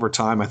think over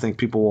time, I think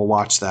people will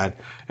watch that,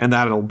 and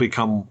that'll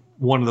become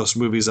one of those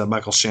movies that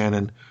Michael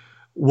Shannon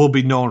will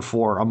be known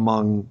for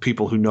among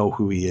people who know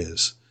who he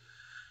is.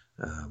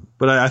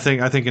 But I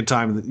think in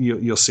time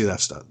you'll see that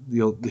stuff.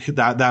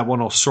 That one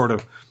will sort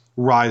of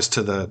rise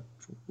to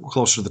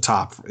closer to the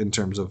top in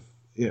terms of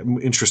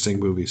interesting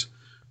movies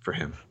for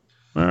him.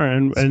 All right,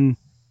 and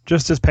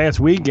just this past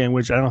weekend,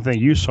 which I don't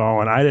think you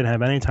saw, and I didn't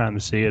have any time to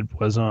see it,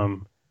 was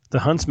The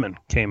Huntsman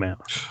came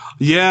out.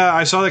 Yeah,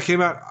 I saw that came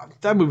out.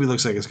 That movie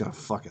looks like it's gonna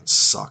fucking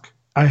suck.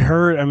 I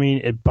heard. I mean,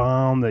 it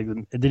bombed. Like,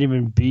 it didn't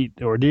even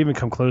beat, or it didn't even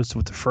come close to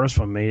what the first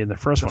one made. And the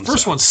first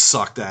one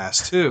sucked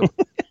ass too.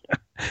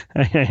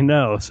 I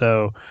know.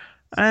 So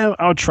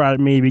I'll try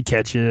to maybe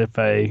catch it if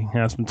I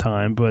have some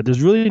time. But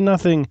there's really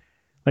nothing.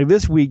 Like,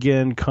 this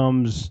weekend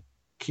comes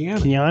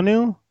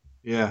Keanu.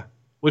 Yeah,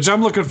 which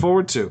I'm looking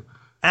forward to.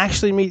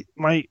 Actually,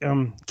 my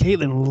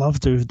Caitlin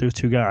loves those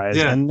two guys.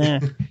 Yeah.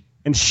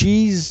 And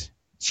she's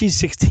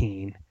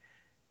 16.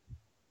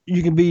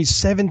 You can be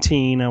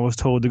 17, I was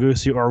told, to go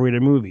see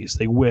R-rated movies,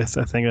 like with,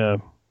 I think, a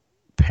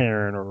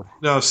parent or...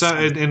 No, so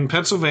in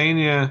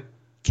Pennsylvania...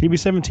 Can you be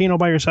 17 all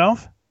by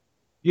yourself?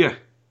 Yeah.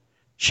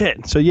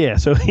 Shit. So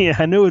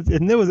I knew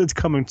it's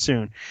coming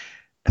soon.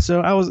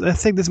 So I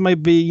think this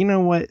might be, you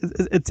know what,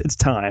 it's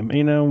time,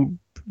 you know,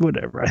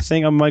 whatever. I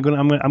think I'm going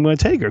to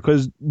take her,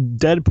 because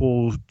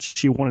Deadpool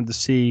she wanted to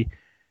see,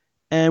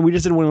 and we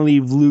just didn't want to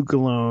leave Luke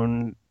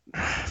alone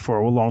for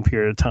a long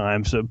period of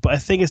time. So, but I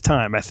think it's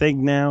time. I think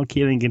now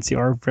Caitlin can see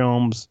our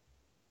films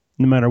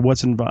no matter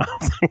what's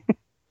involved.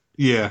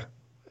 Yeah.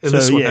 And so,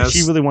 this one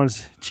she really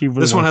wants.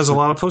 This one has a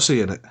lot of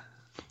pussy in it.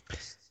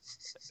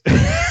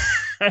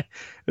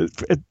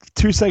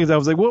 2 seconds, I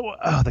was like, "What?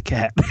 Oh, the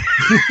cat."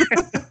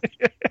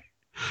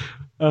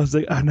 I was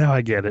like, "Oh, now I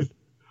get it."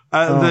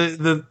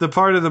 The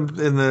part of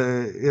in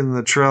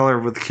the trailer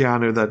with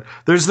Keanu, that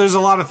there's a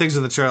lot of things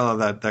in the trailer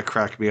that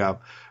crack me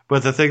up.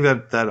 But the thing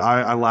that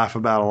I laugh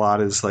about a lot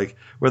is like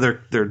where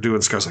they're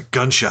doing scars, like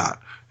gunshot,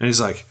 and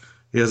he's like,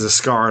 he has a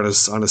scar on his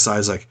side.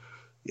 He's like,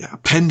 yeah,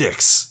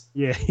 appendix.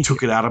 Yeah,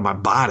 took it out of my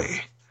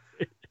body.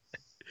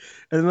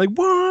 And I'm like,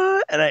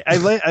 what? And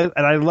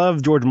I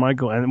love George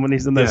Michael, and when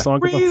he's in that song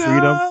called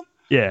Freedom,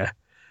 yeah,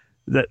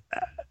 that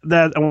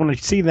I want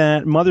to see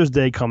that. Mother's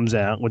Day comes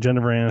out with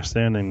Jennifer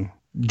Aniston and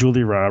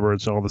Julie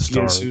Roberts, all the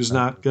stars. Guess who's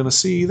not gonna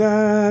see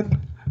that?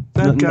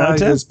 That guy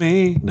is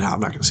me. No, I'm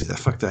not gonna see that.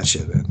 Fuck that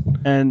shit,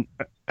 man. And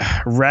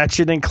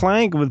Ratchet and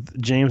Clank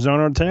with James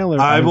Arnold Taylor.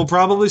 I will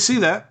probably see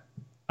that.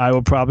 I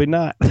will probably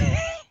not.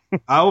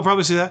 I will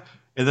probably see that.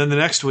 And then the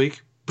next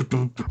week,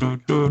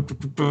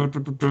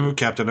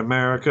 Captain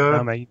America.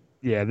 I mean,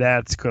 yeah,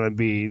 that's gonna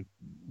be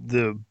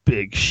the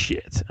big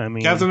shit. I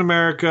mean, Captain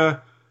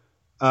America.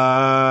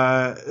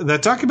 That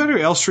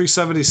documentary Elstree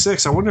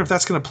 76. I wonder if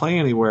that's gonna play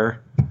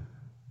anywhere.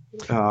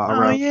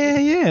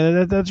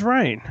 That's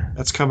right.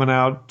 That's coming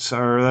out,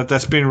 or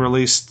that's being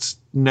released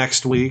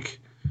next week.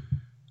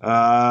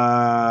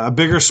 A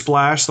Bigger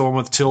Splash, the one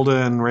with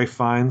Tilda and Ralph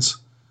Fiennes.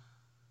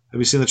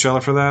 Have you seen the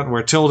trailer for that?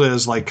 Where Tilda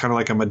is like kind of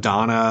like a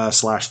Madonna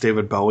 /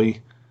 David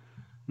Bowie.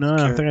 No,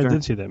 I think I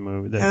did see that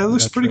movie. Yeah, it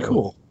looks pretty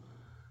cool.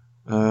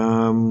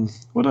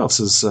 What else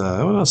is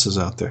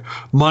out there?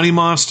 Money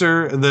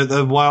Monster.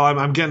 While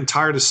I'm getting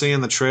tired of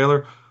seeing the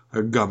trailer,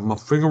 I got my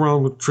finger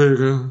on the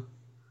trigger.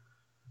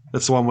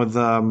 That's the one with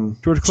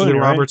George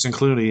Clooney, Roberts and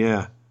Clooney.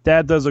 Yeah,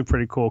 that does look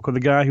pretty cool. Because the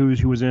guy who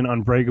was in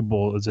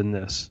Unbreakable is in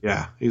this.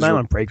 Yeah, he's not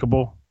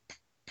Unbreakable.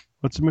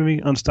 What's the movie?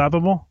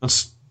 Unstoppable.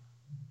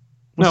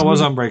 No, it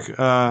was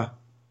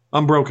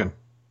Unbroken.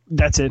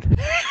 That's it.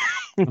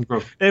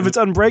 Unbroken. If it's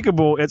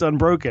Unbreakable, it's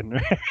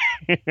Unbroken.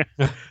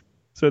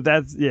 So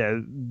that's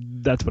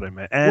what I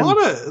meant. And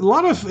a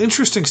lot of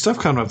interesting stuff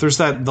coming up. There's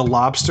The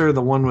Lobster,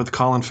 the one with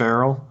Colin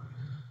Farrell,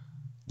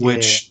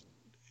 which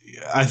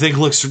I think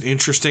looks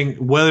interesting.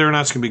 Whether or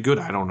not it's going to be good,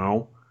 I don't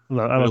know.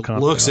 It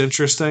looks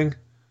interesting.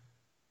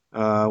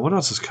 What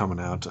else is coming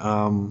out?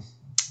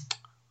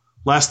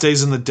 Last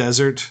Days in the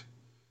Desert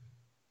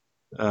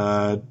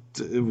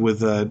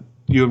with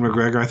Ewan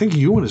McGregor. I think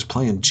Ewan is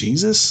playing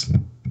Jesus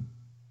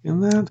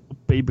in that.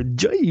 Baby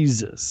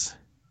Jesus.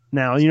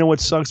 Now, you know what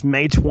sucks?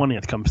 May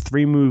 20th comes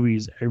 3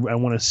 movies I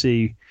want to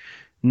see.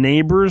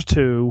 Neighbors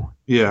 2.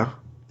 Yeah.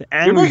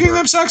 You're making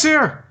them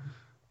sexier.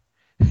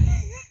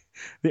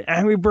 The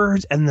Angry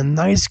Birds and The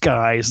Nice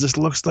Guys. This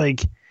looks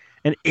like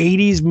an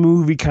 80s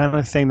movie kind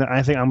of thing that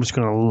I think I'm just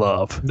going to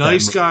love.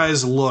 Nice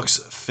Guys looks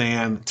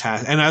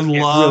fantastic. And I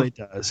love really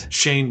does.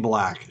 Shane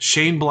Black.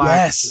 Shane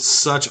Black is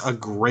such a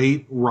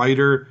great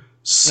writer,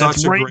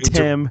 such a great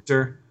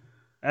director.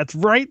 That's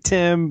right,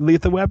 Tim.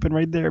 Lethal Weapon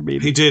right there,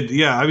 baby. He did,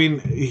 yeah. I mean,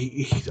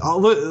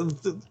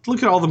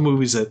 look at all the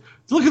movies let's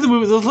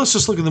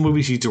just look at the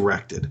movies he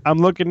directed. I'm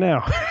looking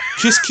now.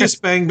 Kiss Kiss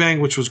Bang Bang,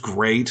 which was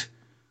great.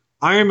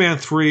 Iron Man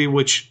 3,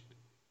 which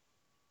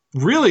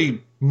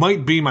really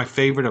might be my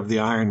favorite of the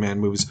Iron Man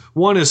movies.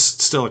 1 is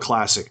still a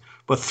classic,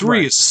 but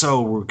 3 is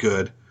so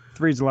good.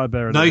 3's a lot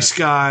better. Nice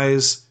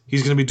Guys.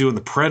 He's going to be doing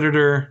the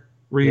Predator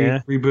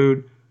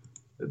reboot.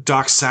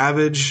 Doc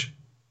Savage,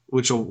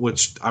 which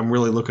I'm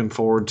really looking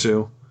forward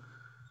to.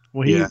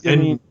 Well,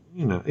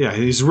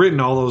 he's written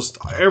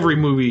every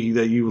movie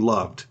that you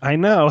loved. I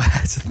know.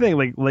 That's the thing.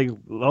 Like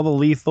all the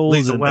Lethals.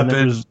 Lethal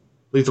Weapon.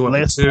 Lethal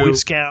Weapon 2. Boy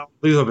Scout.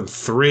 Lethal Weapon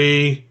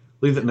 3.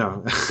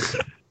 No.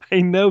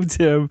 I know,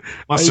 Tim.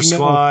 Monster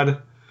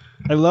Squad.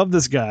 I love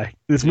this guy.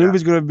 This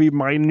movie's going to be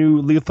my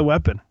new Lethal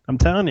Weapon. I'm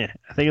telling you.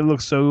 I think it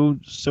looks so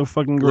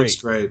fucking great. Looks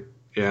great.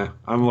 Yeah,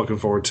 I'm looking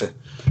forward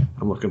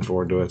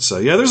to it. So,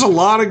 yeah, there's a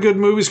lot of good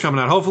movies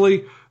coming out.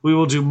 Hopefully, we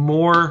will do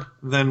more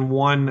than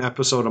one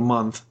episode a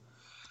month.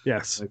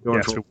 Yes. We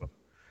will.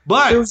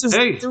 But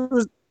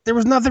there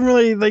was nothing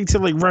really to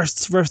rush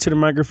to the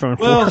microphone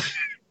for.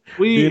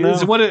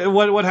 Well,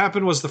 what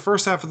happened was the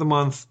first half of the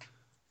month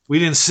we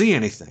didn't see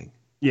anything.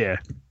 Yeah.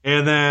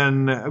 And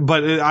then,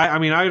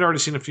 I had already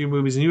seen a few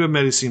movies, and you had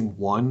maybe seen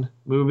one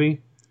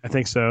movie. I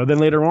think so. Then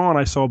later on,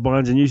 I saw a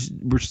bunch, and you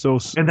were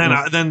still. And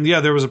then,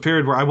 there was a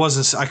period where I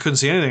couldn't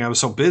see anything. I was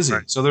so busy.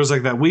 Right. So there was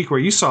that week where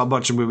you saw a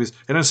bunch of movies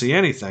and didn't see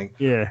anything.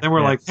 Yeah. Then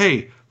we're like,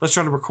 hey, let's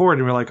try to record,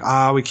 and we're like,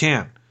 we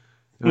can't.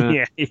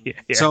 Yeah.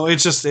 So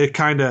it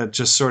kind of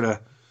just sort of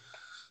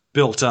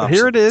built up.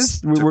 Here it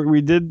is.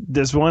 We did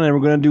this one, and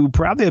we're going to do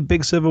probably a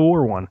big Civil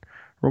War one.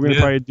 We're going to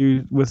probably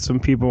do with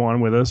some people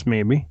on with us,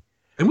 maybe.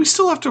 And we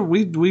still have to.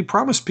 We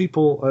promised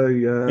people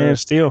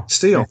steel,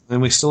 and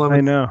we still haven't.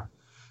 I know.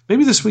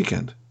 Maybe this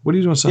weekend. What are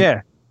you doing Sunday?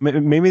 Yeah,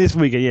 maybe this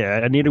weekend.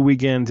 Yeah, I need a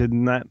weekend to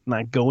not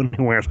go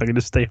anywhere, so I can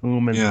just stay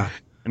home and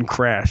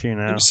crash.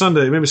 Maybe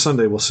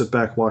Sunday we'll sit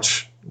back,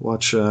 watch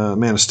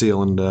Man of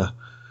Steel, and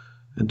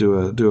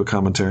do a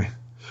commentary.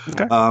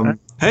 Okay.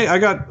 Hey,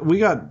 we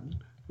got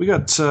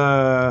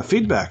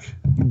feedback.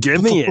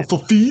 Give me it. For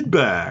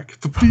feedback.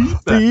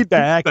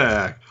 Feedback.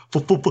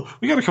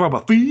 We got to come up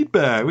with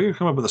feedback. We got to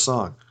come up with a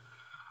song.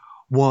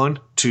 1,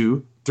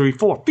 2, 3,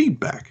 4.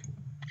 Feedback.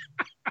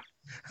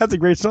 That's a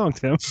great song,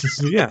 Tim.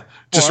 Yeah.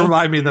 Just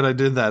remind me that I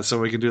did that so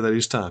we can do that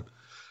each time.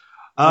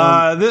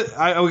 I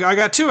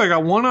got 2. I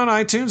got one on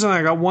iTunes and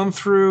I got one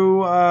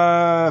through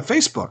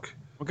Facebook.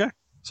 Okay.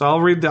 So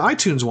I'll read the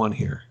iTunes one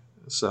here.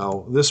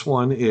 So this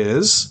one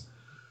is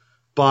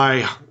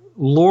by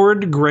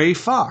Lord Gray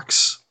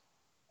Fox.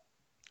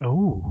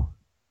 Oh.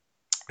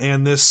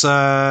 And this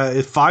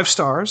 5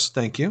 stars.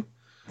 Thank you.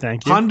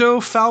 Thank you. Hondo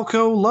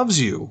Falco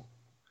loves you.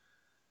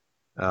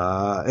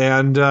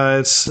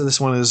 This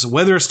one is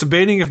whether it's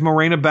debating if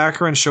Morena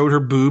Baccarin showed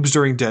her boobs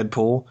during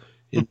Deadpool.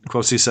 In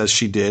quotes, he says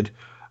she did.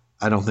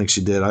 I don't think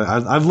she did.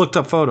 I've looked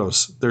up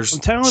photos. There's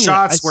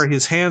shots where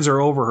his hands are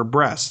over her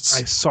breasts.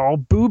 I saw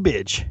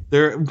boobage.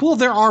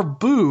 There are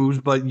boobs,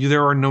 but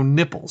there are no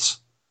nipples.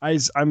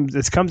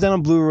 This comes out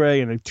on Blu-ray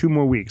in 2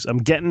 more weeks. I'm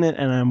getting it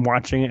and I'm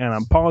watching it and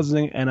I'm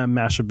pausing and I'm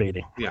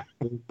masturbating. Yeah.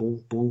 Boom,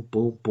 boom, boom,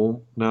 boom,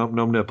 boom.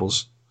 No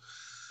nipples.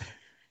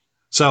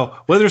 So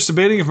whether it's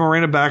debating if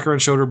Morena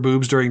Baccarin showed her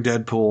boobs during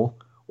Deadpool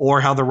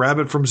or how the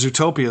rabbit from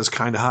Zootopia is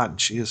kind of hot,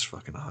 and she is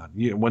fucking hot.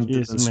 When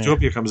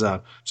Zootopia comes out,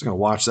 I'm just gonna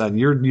watch that. And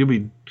you'll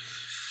be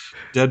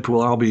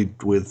Deadpool. I'll be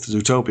with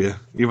Zootopia,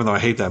 even though I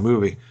hate that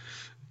movie.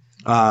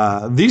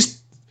 Let me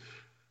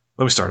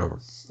start over.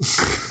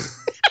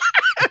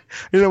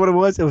 You know what it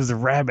was? It was the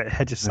rabbit. It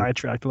had you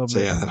sidetracked a little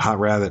bit. Yeah, that hot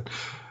rabbit.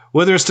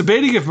 Whether it's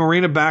debating if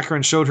Morena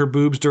Baccarin showed her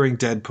boobs during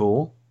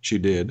Deadpool, she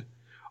did,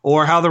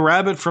 or how the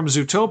rabbit from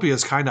Zootopia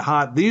is kind of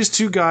hot, these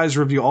 2 guys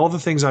review all the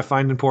things I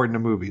find important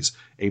in movies.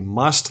 A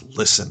must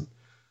listen.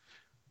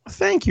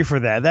 Thank you for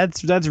that.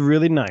 That's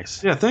really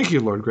nice. Yeah, thank you,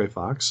 Lord Gray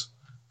Fox.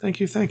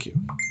 Thank you.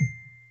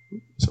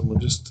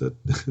 Someone just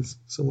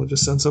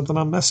sent something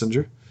on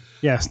Messenger.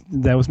 Yes,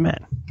 that was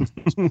Matt.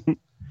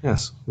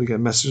 Yes, we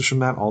get messages from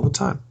Matt all the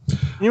time.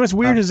 You know what's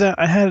weird is that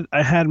I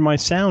had my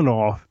sound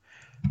off,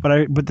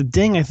 but the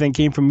ding I think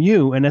came from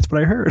you, and that's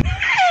what I heard.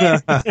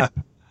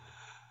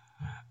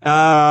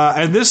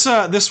 And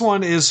this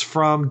one is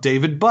from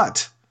David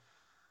Butt.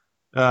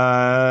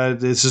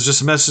 This is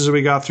just a message that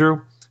we got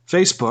through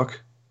Facebook,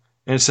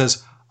 and it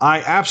says, "I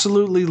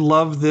absolutely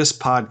love this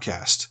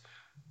podcast.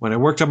 When I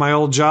worked at my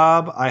old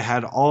job, I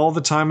had all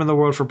the time in the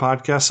world for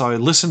podcasts, so I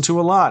listened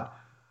to a lot.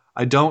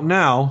 I don't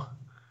now.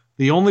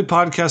 The only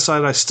podcast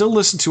site I still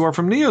listen to are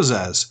from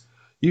NEOZAZ.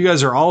 You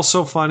guys are all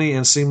so funny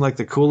and seem like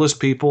the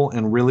coolest people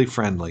and really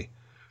friendly.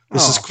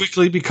 This is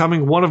quickly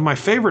becoming one of my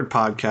favorite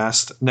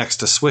podcasts, next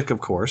to Swick,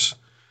 of course.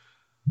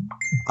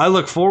 I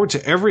look forward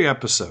to every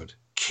episode.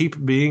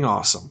 Keep being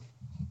awesome."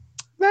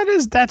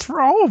 That's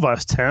for all of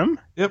us, Tim.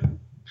 Yep.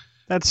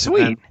 That's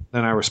sweet. And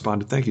then I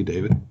responded, "Thank you,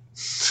 David."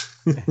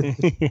 And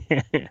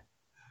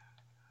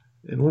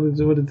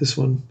what did this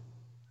one?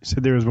 You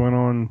said there was one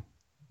on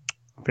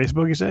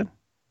Facebook, you said?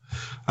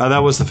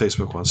 That was the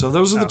Facebook one. So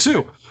those are the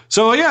 2.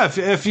 So yeah,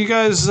 if you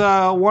guys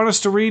want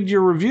us to read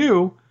your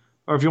review,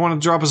 or if you want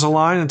to drop us a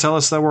line and tell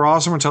us that we're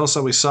awesome or tell us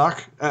that we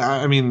suck,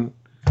 I mean,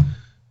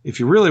 if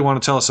you really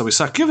want to tell us that we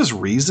suck, give us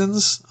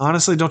reasons.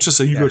 Honestly, don't just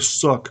say, you guys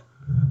suck.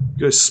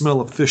 You guys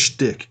smell a fish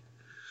dick.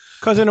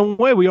 Because in a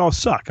way, we all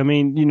suck. I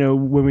mean,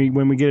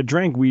 when we get a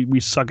drink, we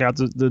suck out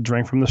the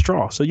drink from the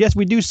straw. So yes,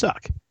 we do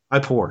suck. I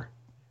pour.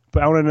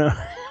 But I want to know.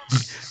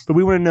 But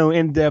we want to know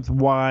in depth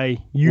why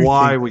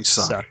we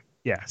suck.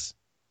 Yes.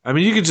 I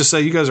mean, you could just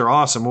say you guys are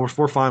awesome.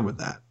 We're fine with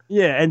that.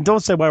 Yeah, and don't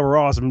say why we're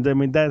awesome. I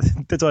mean,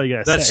 that's all you got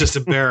to say. That's just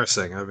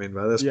embarrassing. I mean,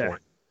 by this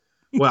point.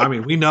 Well, I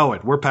mean, we know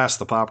it. We're past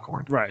the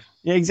popcorn. Right.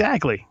 Yeah,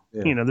 exactly.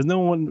 Yeah. There's no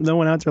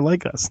one out there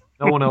like us.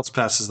 No one else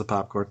passes the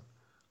popcorn.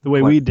 The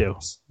way we do.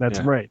 That's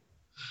right.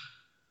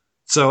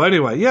 So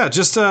anyway,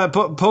 just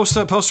post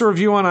a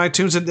review on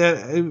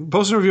iTunes.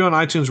 Post a review on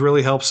iTunes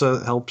really helps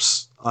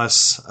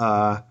us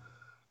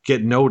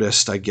get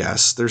noticed, I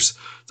guess.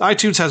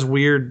 iTunes has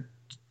weird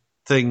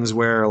things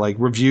where like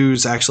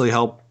reviews actually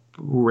help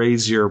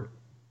raise your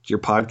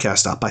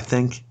podcast up, I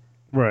think.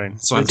 Right.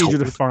 So it's easier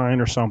to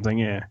find or something,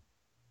 yeah.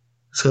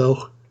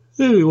 So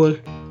anyway,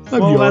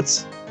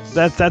 that's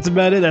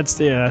about it. That's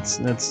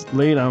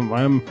late.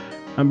 I'm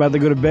about to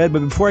go to bed, but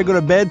before I go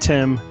to bed,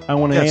 Tim, I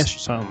want to ask you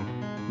something.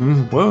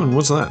 Whoa,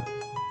 what's that?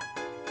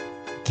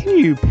 Can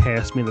you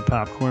pass me the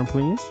popcorn,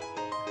 please?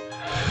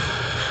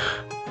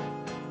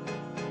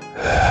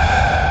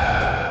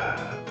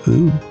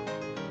 Ooh.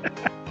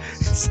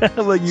 It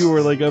sounded like you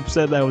were like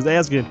upset that I was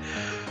asking.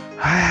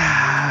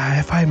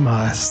 If I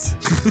must.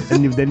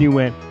 And then you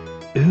went,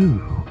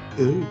 ooh.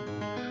 Ooh.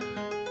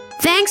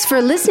 Thanks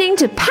for listening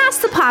to Pass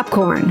the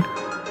Popcorn.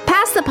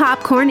 Pass the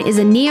Popcorn is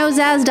a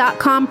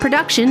NEOZAZ.com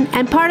production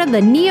and part of the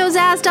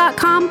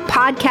NEOZAZ.com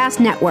podcast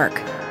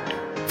network.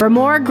 For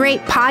more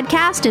great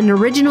podcast and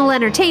original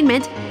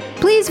entertainment,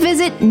 please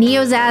visit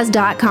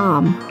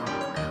NEOZAZ.com.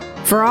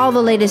 For all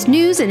the latest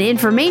news and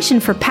information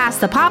for Pass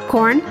the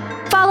Popcorn,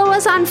 follow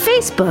us on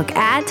Facebook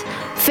at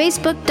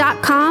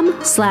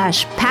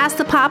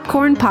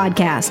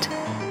facebook.com/PassThePopcornPodcast.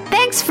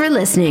 Thanks for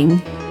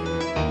listening.